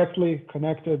will directly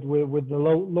connect it with the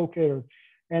locator.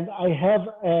 And I have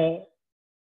a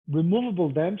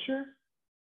removable denture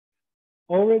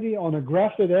already on a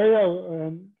grafted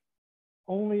area,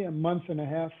 only a month and a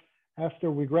half after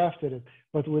we grafted it.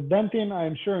 But with dentin,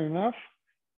 I'm sure enough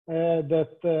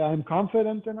that I'm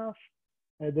confident enough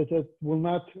that it will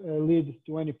not lead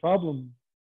to any problem.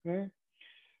 Okay,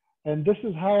 and this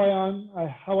is how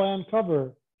I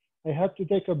uncover. I had to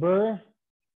take a burr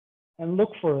and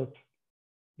look for it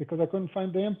because I couldn't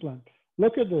find the implant.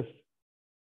 Look at this.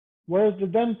 Where's the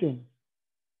dentin?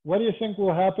 What do you think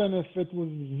will happen if it was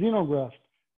xenograft?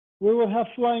 We will have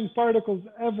flying particles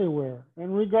everywhere,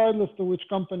 and regardless to which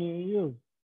company you use.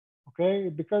 Okay,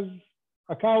 because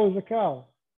a cow is a cow.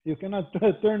 You cannot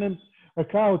turn a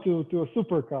cow to a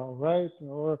super cow, right?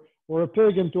 Or a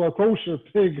pig into a kosher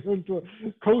pig, into a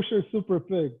kosher super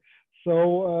pig.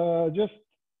 So just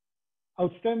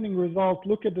outstanding result.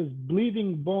 Look at this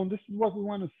bleeding bone. This is what we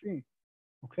want to see,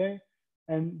 okay?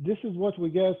 And this is what we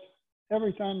get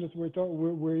every time that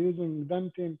we're using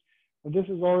Dentin. And this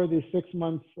is already 6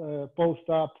 months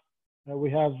post-op.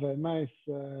 We have a nice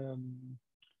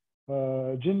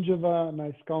gingiva,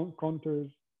 nice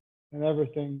contours, and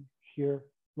everything here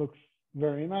looks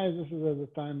very nice. This is at the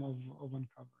time of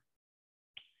uncovering.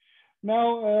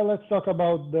 Now let's talk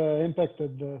about the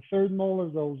impacted third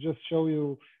molars. I'll just show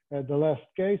you the last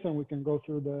case, and we can go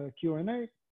through the Q&A. I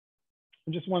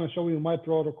just want to show you my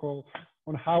protocol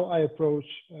on how I approach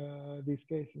these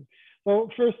cases. So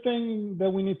first thing that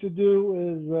we need to do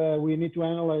is we need to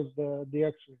analyze the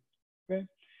X-rays. Okay,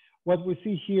 what we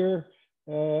see here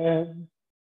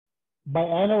by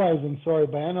analyzing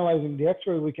the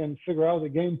X-ray, we can figure out a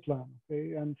game plan.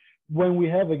 Okay, and when we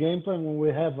have a game plan, when we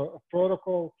have a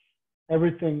protocol,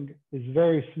 everything is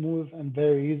very smooth and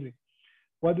very easy.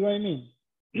 What do I mean?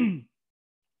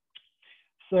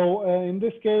 So in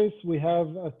this case, we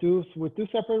have a tooth with 2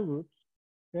 separate roots.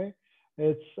 Okay,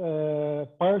 it's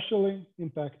partially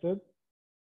impacted.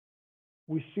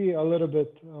 We see a little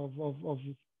bit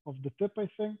of the tip, I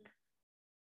think.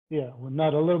 Yeah, well,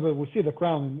 not a little bit. We see the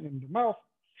crown in the mouth.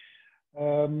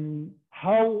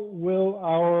 How will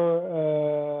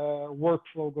our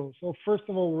workflow go? So first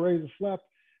of all, we raise the flap.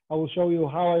 I will show you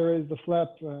how I raise the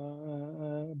flap,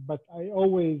 but I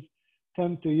always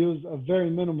tend to use a very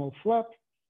minimal flap.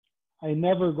 I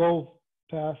never go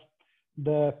past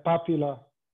the papilla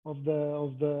of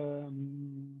the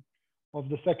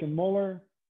second molar.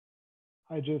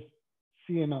 I just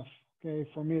see enough. Okay,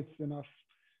 for me it's enough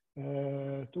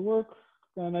to work,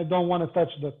 and I don't want to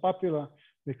touch the papilla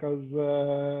because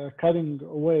cutting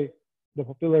away the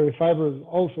papillary fibers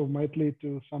also might lead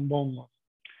to some bone loss.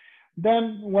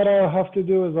 Then what I'll have to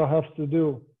do is I'll have to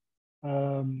do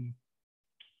a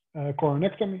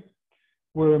coronectomy.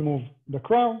 We remove the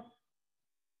crown,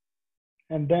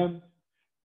 and then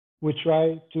we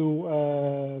try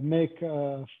to make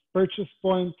a purchase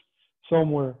point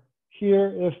somewhere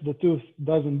here. If the tooth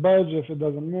doesn't budge, if it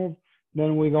doesn't move,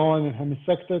 then we go on and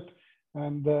hemisect it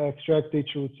and extract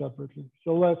each root separately.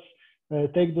 So let's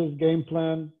take this game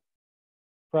plan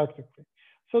practically.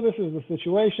 So this is the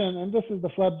situation, and this is the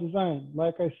flap design.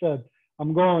 Like I said,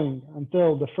 I'm going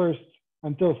until the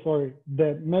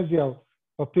mesial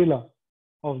papilla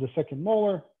of the second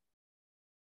molar,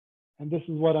 and this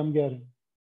is what I'm getting.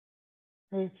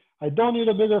 Okay? I don't need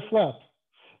a bigger flap.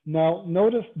 Now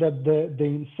notice that the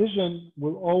incision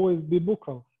will always be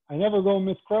buccal. I never go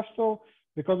mid-crestal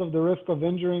because of the risk of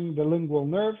injuring the lingual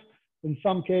nerve. In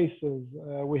some cases,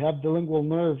 we have the lingual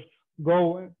nerve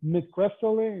go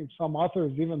mid-crestally. Some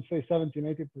authors even say 17,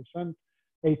 80%,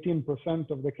 18%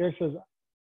 of the cases.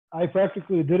 I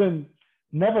practically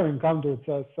never encountered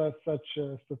such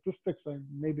statistics. I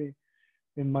maybe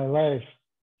in my life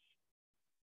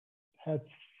had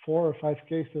 4 or 5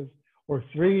 cases, or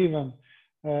 3 even,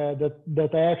 that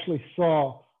I actually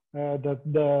saw that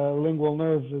the lingual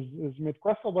nerve is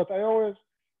mid-crestal, but I always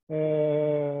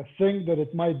think that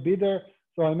it might be there.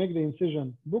 So I make the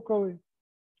incision buccally.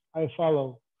 I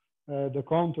follow the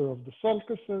contour of the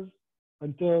sulcuses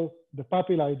until the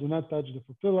papilla. I do not touch the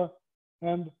papilla,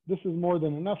 and this is more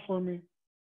than enough for me.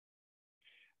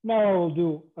 Now I will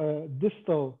do a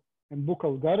distal and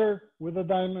buccal gutter with a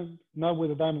diamond, not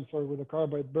with a diamond, sorry, with a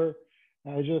carbide burr.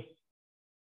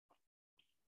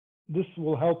 This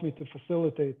will help me to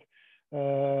facilitate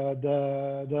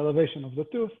the elevation of the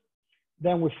tooth.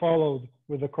 Then we followed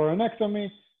with a coronectomy,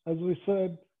 as we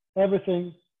said,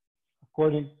 everything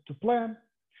according to plan.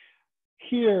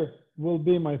 Here will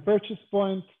be my purchase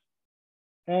point,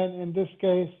 and in this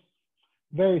case,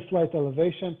 very slight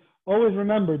elevation. Always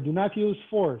remember, do not use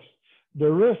force. The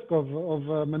risk of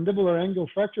mandibular angle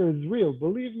fracture is real.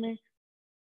 Believe me,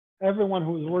 everyone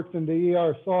who's worked in the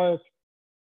ER saw it.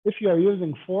 If you are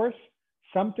using force,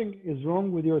 something is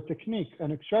wrong with your technique.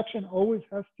 An extraction always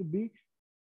has to be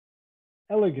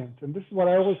elegant. And this is what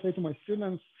I always say to my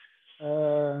students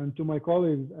and to my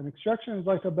colleagues. An extraction is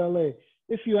like a ballet.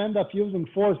 If you end up using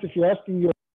force, if you're asking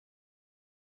your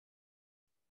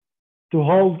to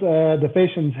hold the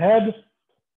patient's head,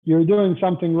 you're doing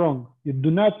something wrong. You do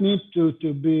not need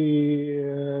to be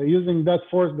using that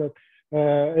force that,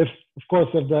 if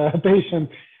the patient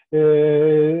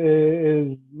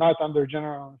is not under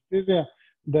general anesthesia,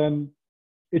 then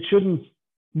it shouldn't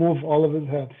move all of his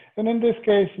head. And in this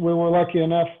case, we were lucky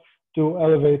enough to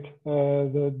elevate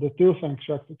the tooth and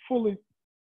extract it fully.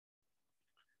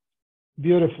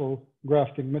 Beautiful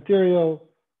grafting material,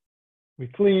 we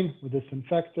clean, we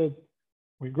disinfect it,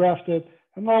 we graft it,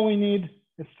 and all we need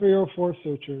is 3 or 4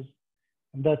 sutures,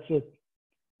 and that's it.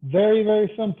 Very,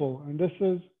 very simple, and this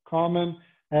is common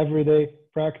everyday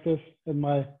practice in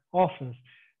my office.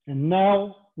 And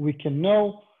now we can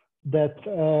know that,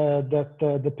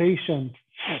 the patient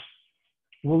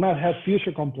will not have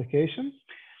future complications.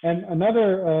 And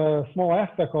another small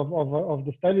aspect of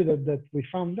the study that we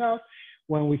found out,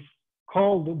 when we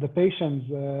called the patients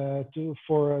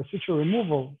for suture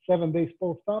removal 7 days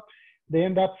post-op, they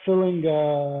end up filling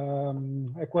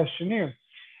a questionnaire.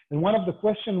 And one of the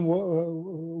questions,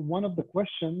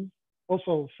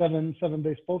 also seven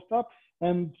days post-op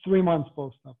and 3 months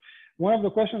post-op. One of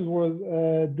the questions was,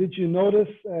 did you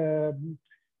notice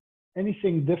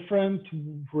anything different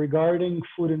regarding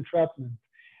food entrapment?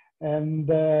 And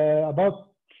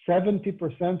about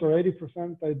 70% or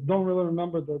 80%, I don't really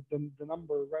remember the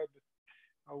number, right?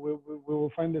 But we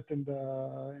will find it in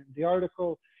the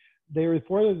article. They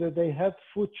reported that they had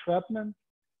food entrapment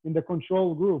in the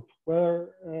control group, where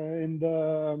in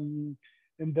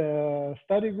the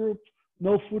study group,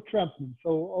 no food entrapment. So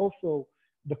also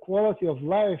the quality of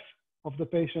life of the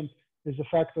patient is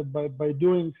affected by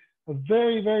doing a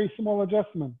very, very small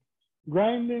adjustment.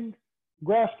 Grinding,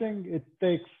 grafting, it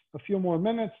takes a few more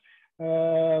minutes.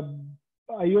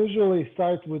 I usually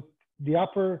start with the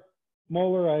upper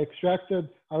molar. I extracted.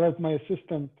 I let my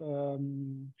assistant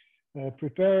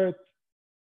prepare it,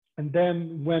 and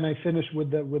then when I finish with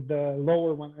the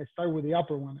lower one, I start with the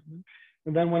upper one,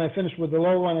 and then when I finish with the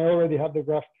lower one, I already have the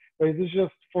graft. But it's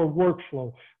just for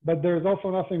workflow. But there's also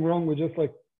nothing wrong with just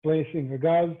like placing a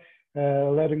gauze,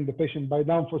 letting the patient lie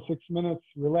down for 6 minutes,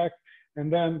 relax,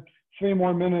 and then 3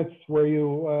 more minutes where you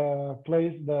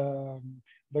place the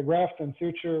graft and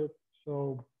suture.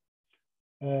 So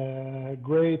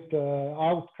great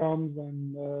outcomes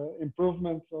and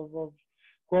improvements of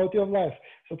quality of life.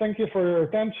 So thank you for your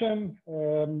attention.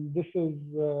 This is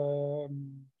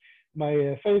my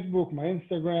Facebook, my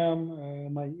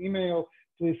Instagram, my email.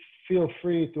 Please feel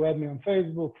free to add me on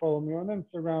Facebook, follow me on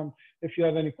Instagram. If you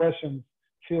have any questions,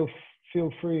 feel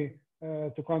free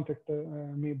to contact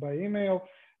me by email.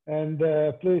 And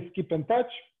please keep in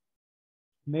touch.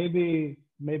 Maybe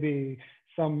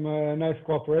some nice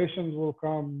cooperations will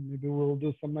come. Maybe we'll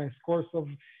do some nice course of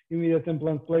immediate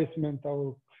implant placement. I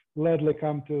will gladly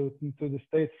come to the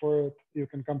States for it. You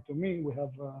can come to me. We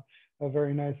have a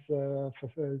very nice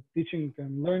teaching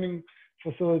and learning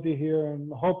facility here,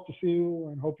 and hope to see you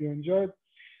and hope you enjoyed.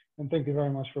 And thank you very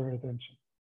much for your attention.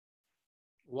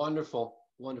 Wonderful,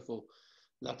 wonderful.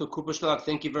 Dr. Kuperschlag,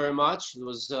 thank you very much. It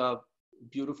was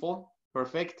beautiful,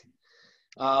 perfect.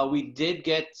 We did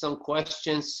get some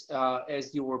questions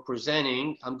as you were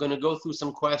presenting. I'm going to go through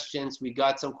some questions. We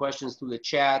got some questions through the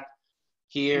chat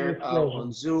here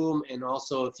on Zoom, and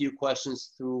also a few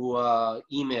questions through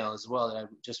email as well that I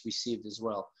just received as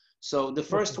well. So the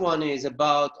first one is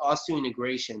about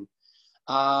osseointegration.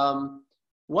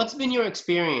 What's been your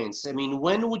experience? I mean,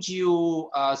 when would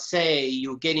you say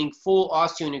you're getting full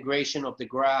osseointegration of the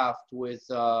graft with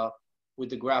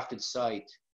the grafted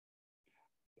site?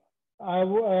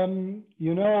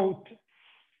 You know,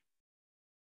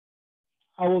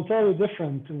 I will tell you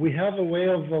different. We have a way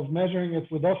of measuring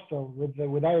it with osteo, with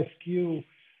ISQ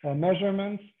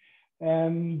measurements,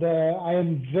 and I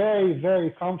am very, very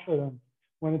confident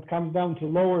when it comes down to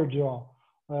lower jaw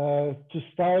to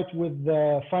start with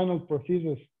the final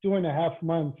prosthesis 2.5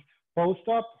 months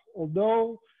post-op.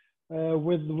 Although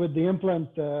with the implant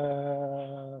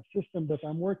system that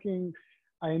I'm working,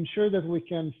 I am sure that we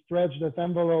can stretch that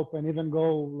envelope and even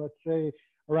go, let's say,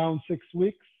 around 6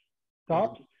 weeks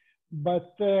tops.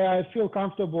 But I feel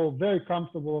comfortable, very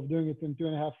comfortable of doing it in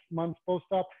 2.5 months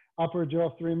post-op, upper jaw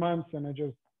 3 months, and I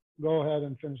just go ahead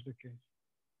and finish the case.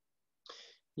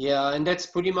 Yeah, and that's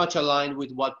pretty much aligned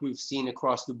with what we've seen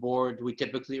across the board. We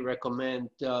typically recommend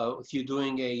if you're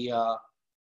doing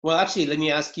well, actually, let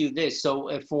me ask you this. So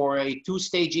for a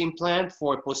 2-stage implant,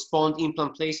 for postponed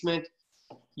implant placement,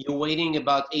 you're waiting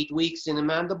about 8 weeks in the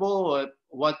mandible, or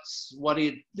what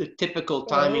is the typical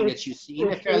timing that you see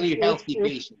in a fairly healthy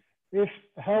patient? If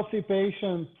healthy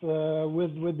patient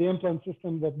with the implant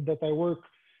system that I work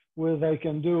with, I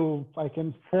can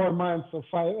 4 months or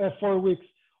 4 weeks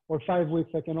or 5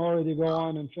 weeks, I can already go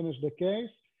on and finish the case.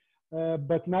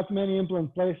 But not many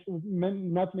implant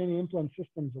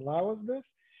systems allow us this.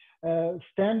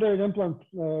 Standard implant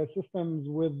systems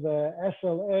with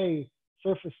SLA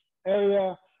surface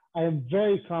area, I am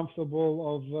very comfortable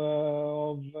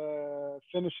of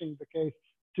finishing the case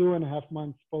 2.5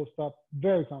 months post-op.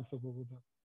 Very comfortable with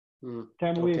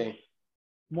that. 10 weeks,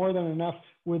 more than enough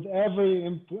with every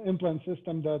implant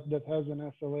system that has an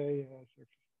SLA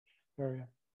surface area.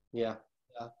 Yeah,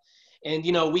 yeah. And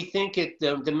we think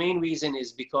the main reason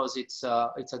is because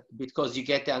because you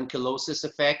get the ankylosis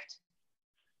effect.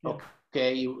 Yeah.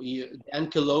 Okay, the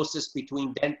ankylosis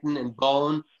between dentin and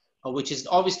bone, which is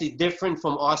obviously different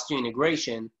from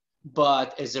osteointegration,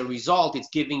 but as a result, it's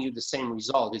giving you the same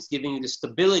result. It's giving you the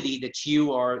stability that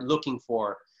you are looking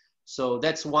for. So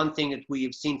that's one thing that we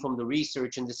have seen from the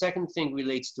research. And the second thing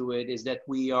relates to it is that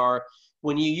when you're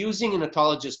using an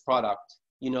autologous product,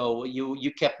 you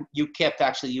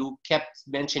kept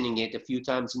mentioning it a few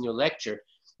times in your lecture,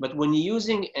 but when you're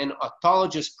using an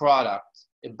autologous product,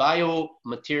 a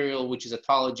biomaterial which is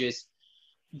autologous,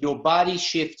 your body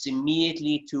shifts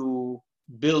immediately to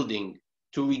building,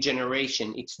 to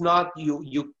regeneration. It's not,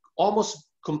 you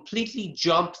almost completely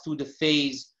jump through the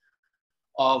phase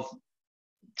of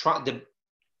trying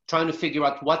to figure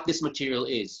out what this material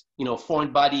is,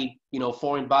 foreign body,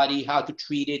 how to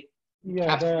treat it.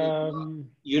 Yeah,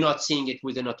 you're not seeing it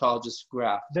with an autologous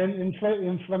graft. Then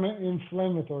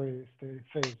inflammatory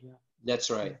phase. Yeah. That's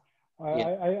right.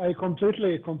 I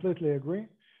completely agree.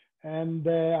 And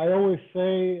I always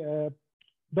say,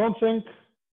 don't think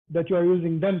that you are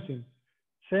using dentin.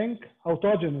 Think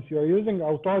autogenous. You are using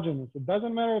autogenous. It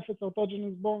doesn't matter if it's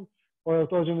autogenous bone or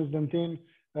autogenous dentin.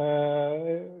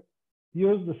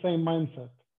 Use the same mindset.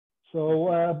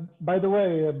 So, by the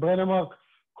way, Brennemark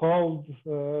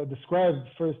described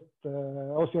first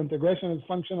osseointegration as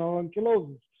functional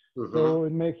ankylosis. Mm-hmm. So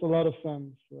it makes a lot of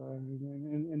sense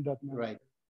in that manner. Right.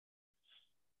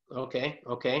 Okay.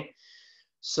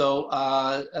 So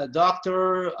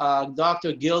Dr.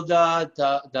 Gilda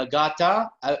Dagata,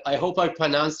 I hope I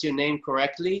pronounced your name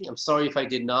correctly. I'm sorry if I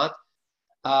did not.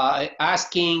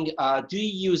 Asking, do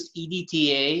you use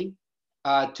EDTA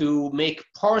to make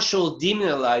partial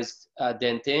demineralized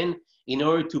dentin in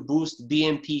order to boost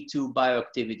BMP2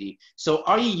 bioactivity? So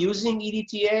are you using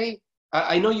EDTA?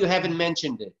 I know you haven't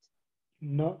mentioned it.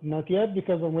 No, not yet,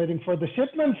 because I'm waiting for the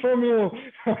shipment from you.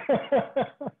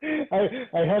 I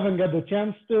haven't got the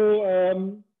chance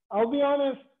to. I'll be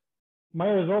honest, my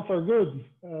results are good,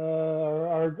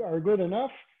 are good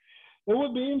enough. It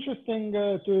would be interesting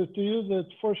to use it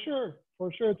for sure.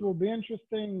 For sure, it will be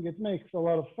interesting. It makes a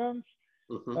lot of sense.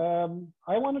 Mm-hmm.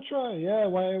 I want to try. Yeah,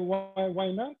 why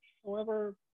not?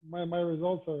 However, my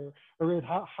results are great.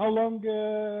 How long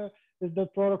is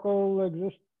that protocol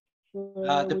exist?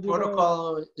 The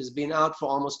protocol has been out for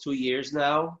almost 2 years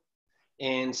now.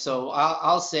 And so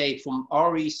I'll say from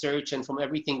our research and from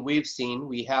everything we've seen,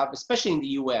 we have, especially in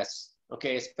the US,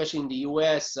 okay, especially in the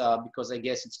US, because I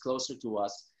guess it's closer to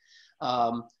us,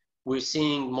 we're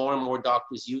seeing more and more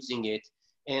doctors using it.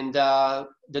 And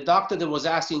the doctor that was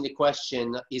asking the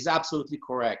question is absolutely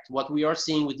correct. What we are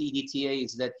seeing with EDTA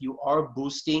is that you are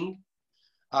boosting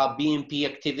BMP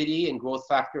activity and growth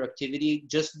factor activity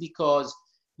just because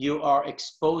you are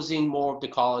exposing more of the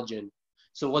collagen.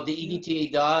 So what the EDTA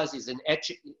does is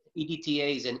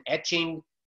EDTA is an etching.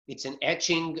 It's an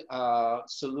etching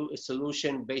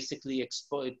solution, basically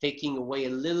taking away a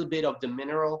little bit of the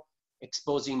mineral,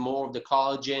 exposing more of the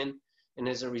collagen, and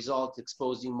as a result,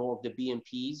 exposing more of the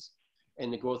BMPs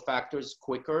and the growth factors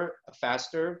quicker,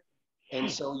 faster. And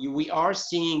so we are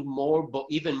seeing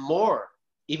even more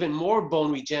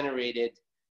bone regenerated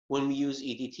when we use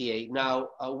EDTA. Now,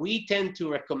 we tend to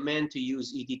recommend to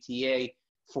use EDTA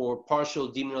for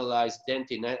partial demineralized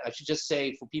dentin. I should just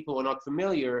say, for people who are not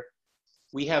familiar,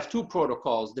 we have two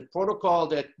protocols. The protocol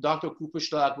that Dr.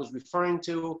 Kuperschlag was referring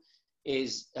to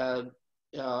is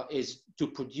to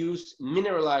produce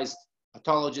mineralized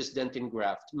autologous dentin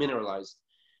graft, mineralized.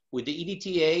 With the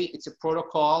EDTA, it's a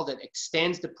protocol that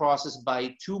extends the process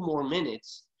by 2 more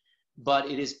minutes, but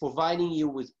it is providing you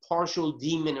with partial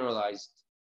demineralized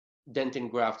dentin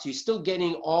graft. So you're still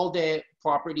getting all the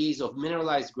properties of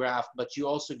mineralized graft, but you're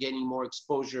also getting more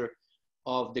exposure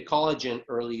of the collagen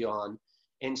early on.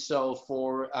 And so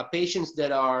for patients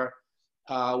that are,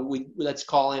 let's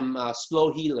call them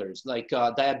slow healers, like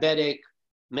diabetic,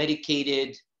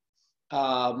 medicated,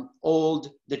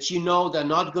 old, that they're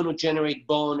not going to generate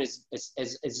bone as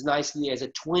nicely as a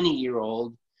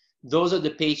 20-year-old, those are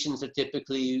the patients that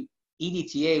typically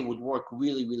EDTA would work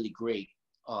really, really great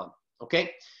on.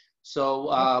 Okay? So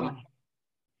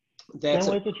that's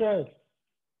can't wait to try it.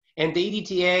 And the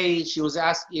EDTA, she was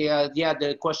asking,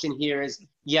 the question here is,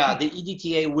 the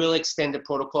EDTA will extend the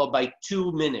protocol by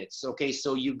 2 minutes. Okay,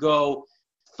 so you go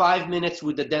 5 minutes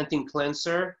with the dentin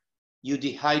cleanser, you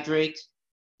dehydrate,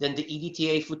 then the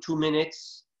EDTA for 2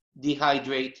 minutes,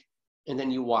 dehydrate, and then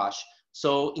you wash.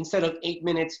 So instead of 8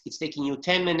 minutes, it's taking you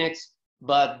 10 minutes.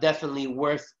 but definitely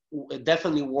worth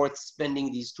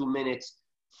spending these 2 minutes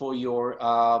for your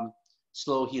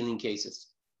slow healing cases.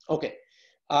 Okay.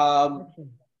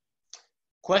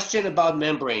 Question about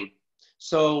membrane.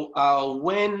 So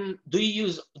when do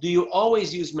you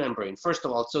always use membrane? First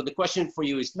of all, so the question for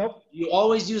you is, Nope. do you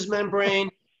always use membrane?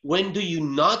 When do you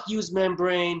not use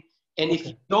membrane? And if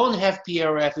you don't have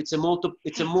PRF, it's a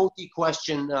multi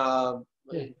question. The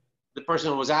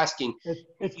person was asking. First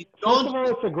of all,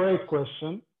 it's a great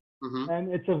question,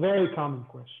 and it's a very common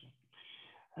question.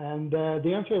 And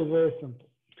the answer is very simple.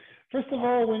 First of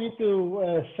all, we need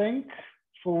to think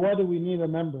for what do we need a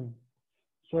membrane.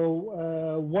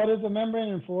 So what is a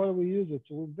membrane and for what do we use it?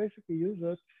 So we basically use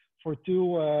it for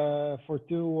two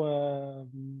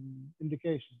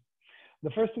indications.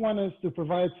 The first one is to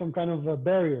provide some kind of a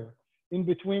barrier in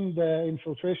between the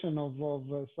infiltration of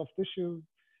soft tissue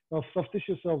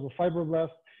cells of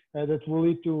fibroblasts that will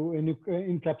lead to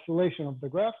encapsulation of the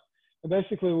graft. And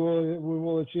basically, we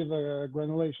will achieve a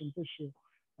granulation tissue,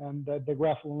 and that the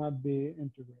graft will not be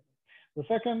integrated. The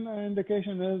second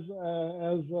indication is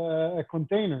as a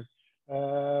container.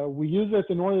 We use it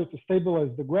in order to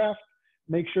stabilize the graft,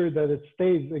 make sure that it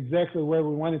stays exactly where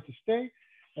we want it to stay.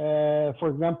 For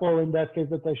example, in that case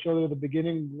that I showed you at the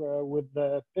beginning with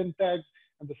the pin tags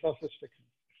and the sausage fixing.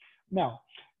 Now,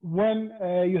 when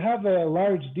you have a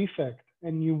large defect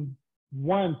and you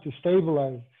want to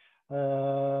stabilize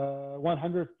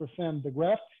 100% the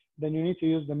graft, then you need to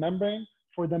use the membrane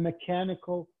for the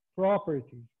mechanical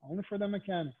properties, only for the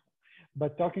mechanical.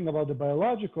 But talking about the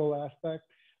biological aspect,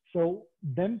 so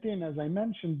dentin, as I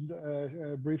mentioned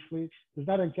briefly, does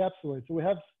not encapsulate. So we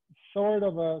have sort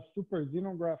of a super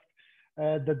xenograft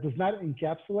that does not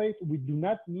encapsulate. We do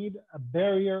not need a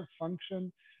barrier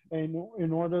function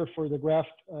in order for the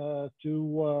graft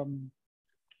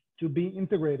to be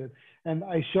integrated. And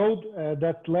I showed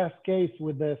that last case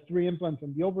with the 3 implants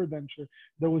and the overdenture.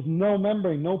 There was no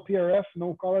membrane, no PRF,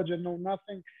 no collagen, no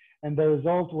nothing. And the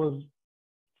result was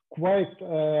quite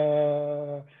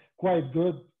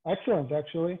good, excellent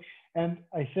actually. And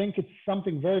I think it's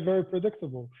something very, very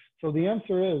predictable. So the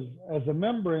answer is, as a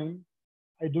membrane,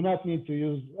 I do not need to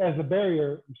use, as a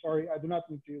barrier, I'm sorry, I do not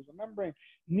need to use a membrane,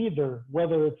 neither,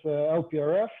 whether it's a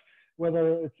LPRF,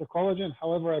 whether it's a collagen.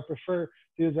 However, I prefer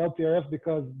to use LPRF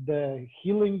because the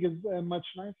healing is much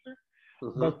nicer.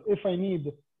 But if I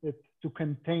need it to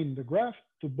contain the graft,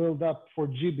 to build up for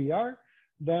GBR,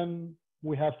 then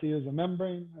we have to use a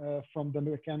membrane from the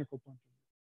mechanical point of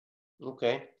view.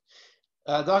 Okay.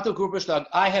 Dr. Kuperschlag,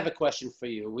 I have a question for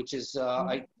you, which is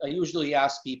I usually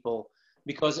ask people,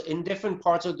 because in different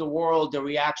parts of the world, the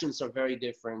reactions are very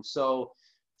different. So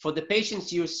for the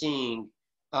patients you're seeing,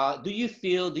 do you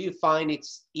find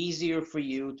it's easier for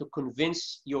you to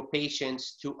convince your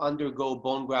patients to undergo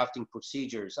bone grafting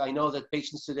procedures? I know that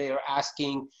patients today are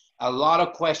asking a lot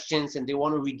of questions and they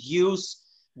want to reduce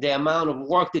the amount of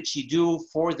work that you do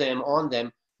for them, on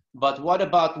them. But what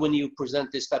about when you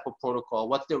present this type of protocol?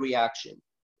 What's the reaction?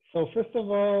 So first of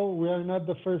all, we are not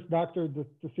the first doctor to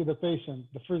see the patient.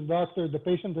 The first doctor, the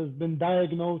patient has been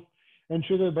diagnosed and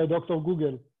treated by Dr.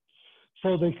 Google.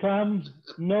 So they come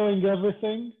knowing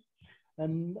everything.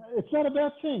 And it's not a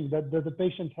bad thing that the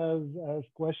patient has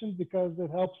questions, because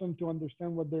it helps them to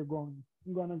understand what they're going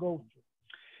to go through.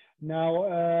 Now,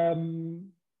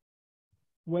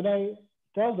 when I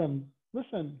tell them,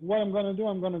 listen, what I'm going to do,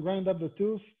 I'm going to grind up the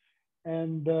tooth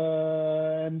and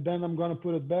then I'm going to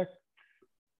put it back.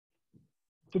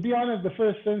 To be honest, the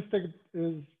first instinct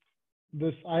is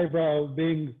this eyebrow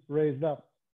being raised up.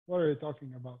 What are you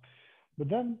talking about? But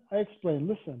then I explain,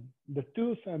 listen, the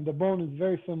tooth and the bone is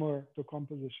very similar to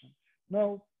composition.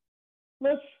 Now,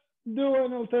 let's do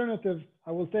an alternative.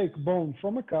 I will take bone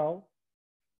from a cow.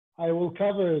 I will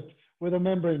cover it with a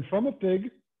membrane from a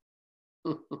pig,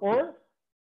 or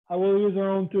I will use our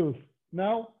own tooth.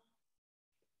 Now,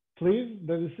 please,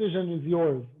 the decision is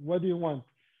yours. What do you want?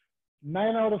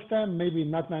 9 out of 10, maybe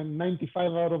not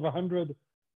 95 out of 100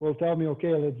 will tell me,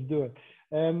 okay, let's do it.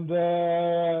 And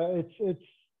it's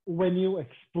when you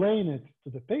explain it to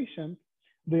the patient,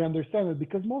 they understand it,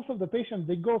 because most of the patients,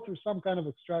 they go through some kind of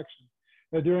extraction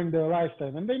during their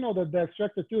lifetime. And they know that the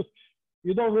extracted tooth,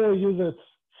 you don't really use it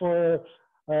for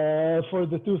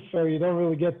the tooth fairy. You don't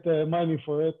really get money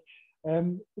for it.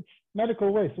 And it's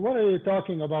medical waste. What are you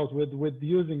talking about with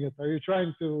using it? Are you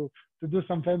trying to do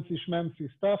some fancy schmancy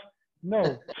stuff?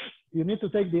 No, you need to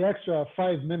take the extra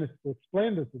 5 minutes to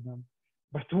explain it to them.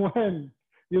 But when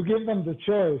you give them the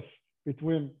choice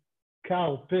between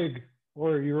cow, pig,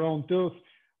 or your own tooth,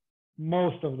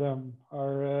 most of them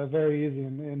are very easy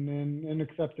in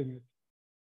accepting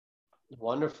it.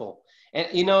 Wonderful. And,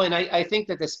 you know, and I think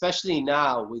that especially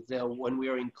now with when we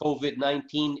are in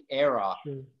COVID-19 era,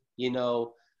 Sure. you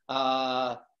know,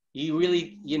 you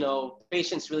really, you know,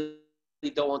 patients really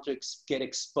don't want to get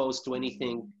exposed to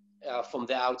anything from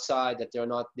the outside that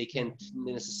they can't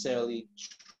necessarily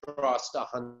trust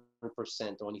 100%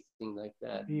 or anything like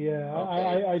that. Yeah,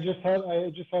 Okay. I just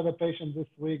had a patient this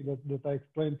week that I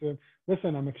explained to him,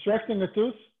 listen, I'm extracting a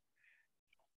tooth,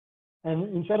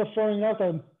 and instead of throwing out,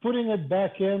 I'm putting it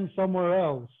back in somewhere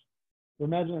else.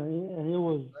 Imagine, and he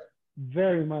was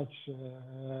very much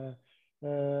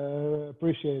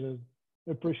appreciative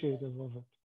of it.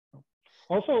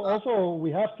 Also, we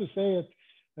have to say it,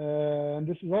 and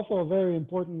this is also a very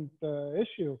important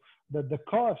issue, that the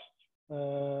cost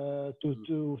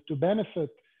to benefit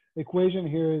equation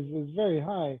here is very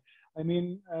high. I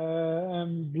mean,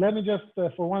 and let me just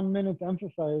for 1 minute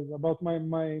emphasize about my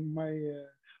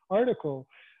article.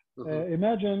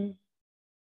 Imagine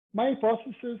my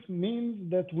hypothesis means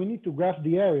that we need to graft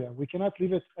the area. We cannot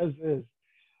leave it as is.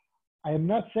 I am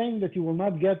not saying that you will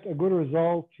not get a good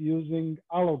result using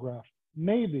allograft.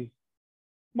 Maybe,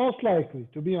 most likely,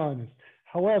 to be honest.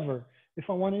 However, if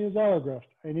I want to use allograft,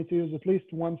 I need to use at least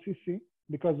 1 cc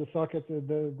because the socket,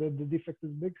 the defect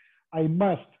is big. I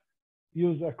must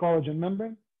use a collagen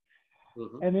membrane.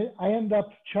 And I end up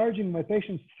charging my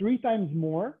patients 3 times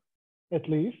more, at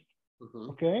least,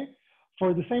 okay,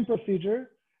 for the same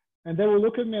procedure. And they will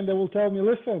look at me and they will tell me,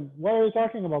 listen, what are you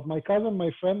talking about? My cousin,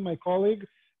 my friend, my colleague,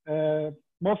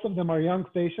 most of them are young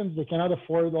patients. They cannot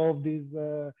afford all of these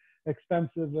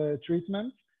expensive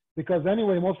treatments because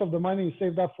anyway, most of the money is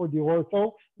saved up for the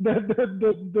ortho that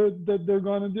they're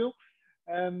going to do.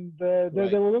 And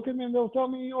they will look at me and they'll tell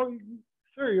me, oh,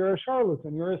 sir, you're a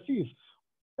charlatan, you're a thief.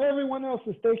 Everyone else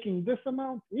is taking this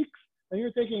amount, X, and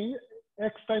you're taking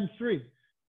X times 3.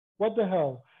 What the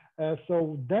hell?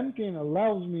 So Dentin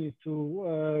allows me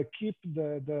to keep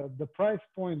the price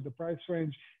point, the price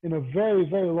range in a very,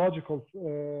 very logical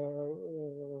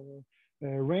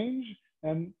range.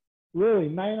 And really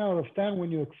 9 out of 10,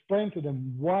 when you explain to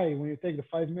them why, when you take the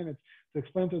 5 minutes to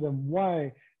explain to them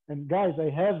why, and guys, I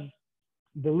have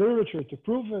the literature to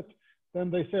prove it, then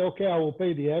they say, okay, I will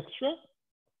pay the extra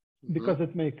because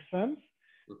it makes sense.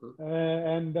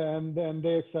 And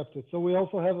they accept it. So we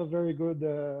also have a very good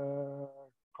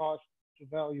cost to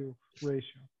value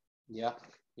ratio. Yeah.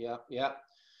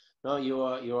 No,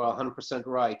 you're 100%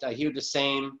 right. I hear the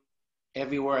same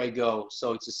everywhere I go.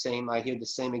 So it's the same. I hear the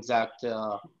same exact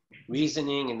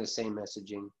reasoning and the same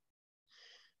messaging.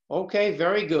 Okay,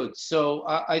 very good. So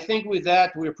I think with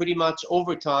that, we're pretty much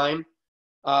over time.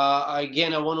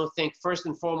 Again, I want to thank, first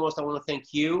and foremost, I want to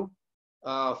thank you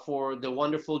for the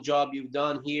wonderful job you've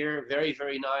done here. Very,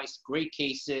 very nice. Great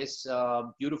cases.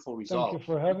 Beautiful results. Thank you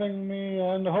for having me.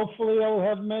 And hopefully I'll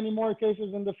have many more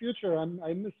cases in the future.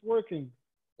 I miss working.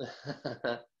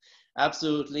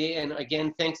 Absolutely. And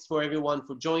again, thanks for everyone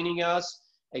for joining us.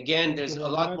 Again, there's a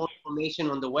lot more information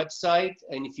on the website.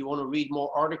 And if you want to read more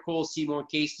articles, see more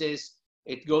cases,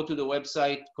 go to the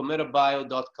website,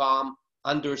 KometaBio.com,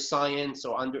 under science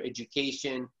or under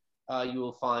education.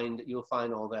 You'll find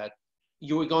all that.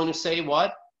 You were going to say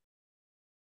what?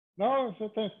 No,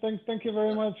 so thank you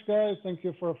very much, guys. Thank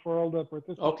you for all the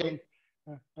participants. Okay.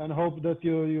 And hope that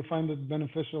you find it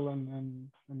beneficial and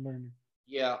learning.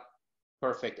 Yeah,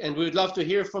 perfect. And we'd love to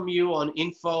hear from you on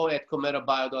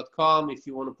info@KometaBio.com if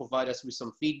you want to provide us with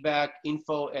some feedback,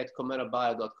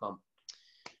 info@KometaBio.com.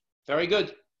 Very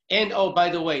good. And oh, by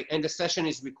the way, and the session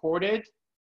is recorded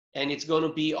and it's going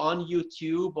to be on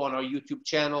YouTube, on our YouTube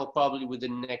channel, probably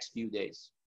within the next few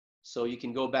days. So you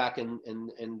can go back and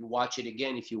watch it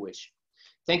again if you wish.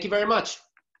 Thank you very much.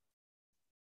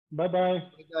 Bye-bye.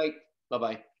 Good night.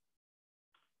 Bye-bye.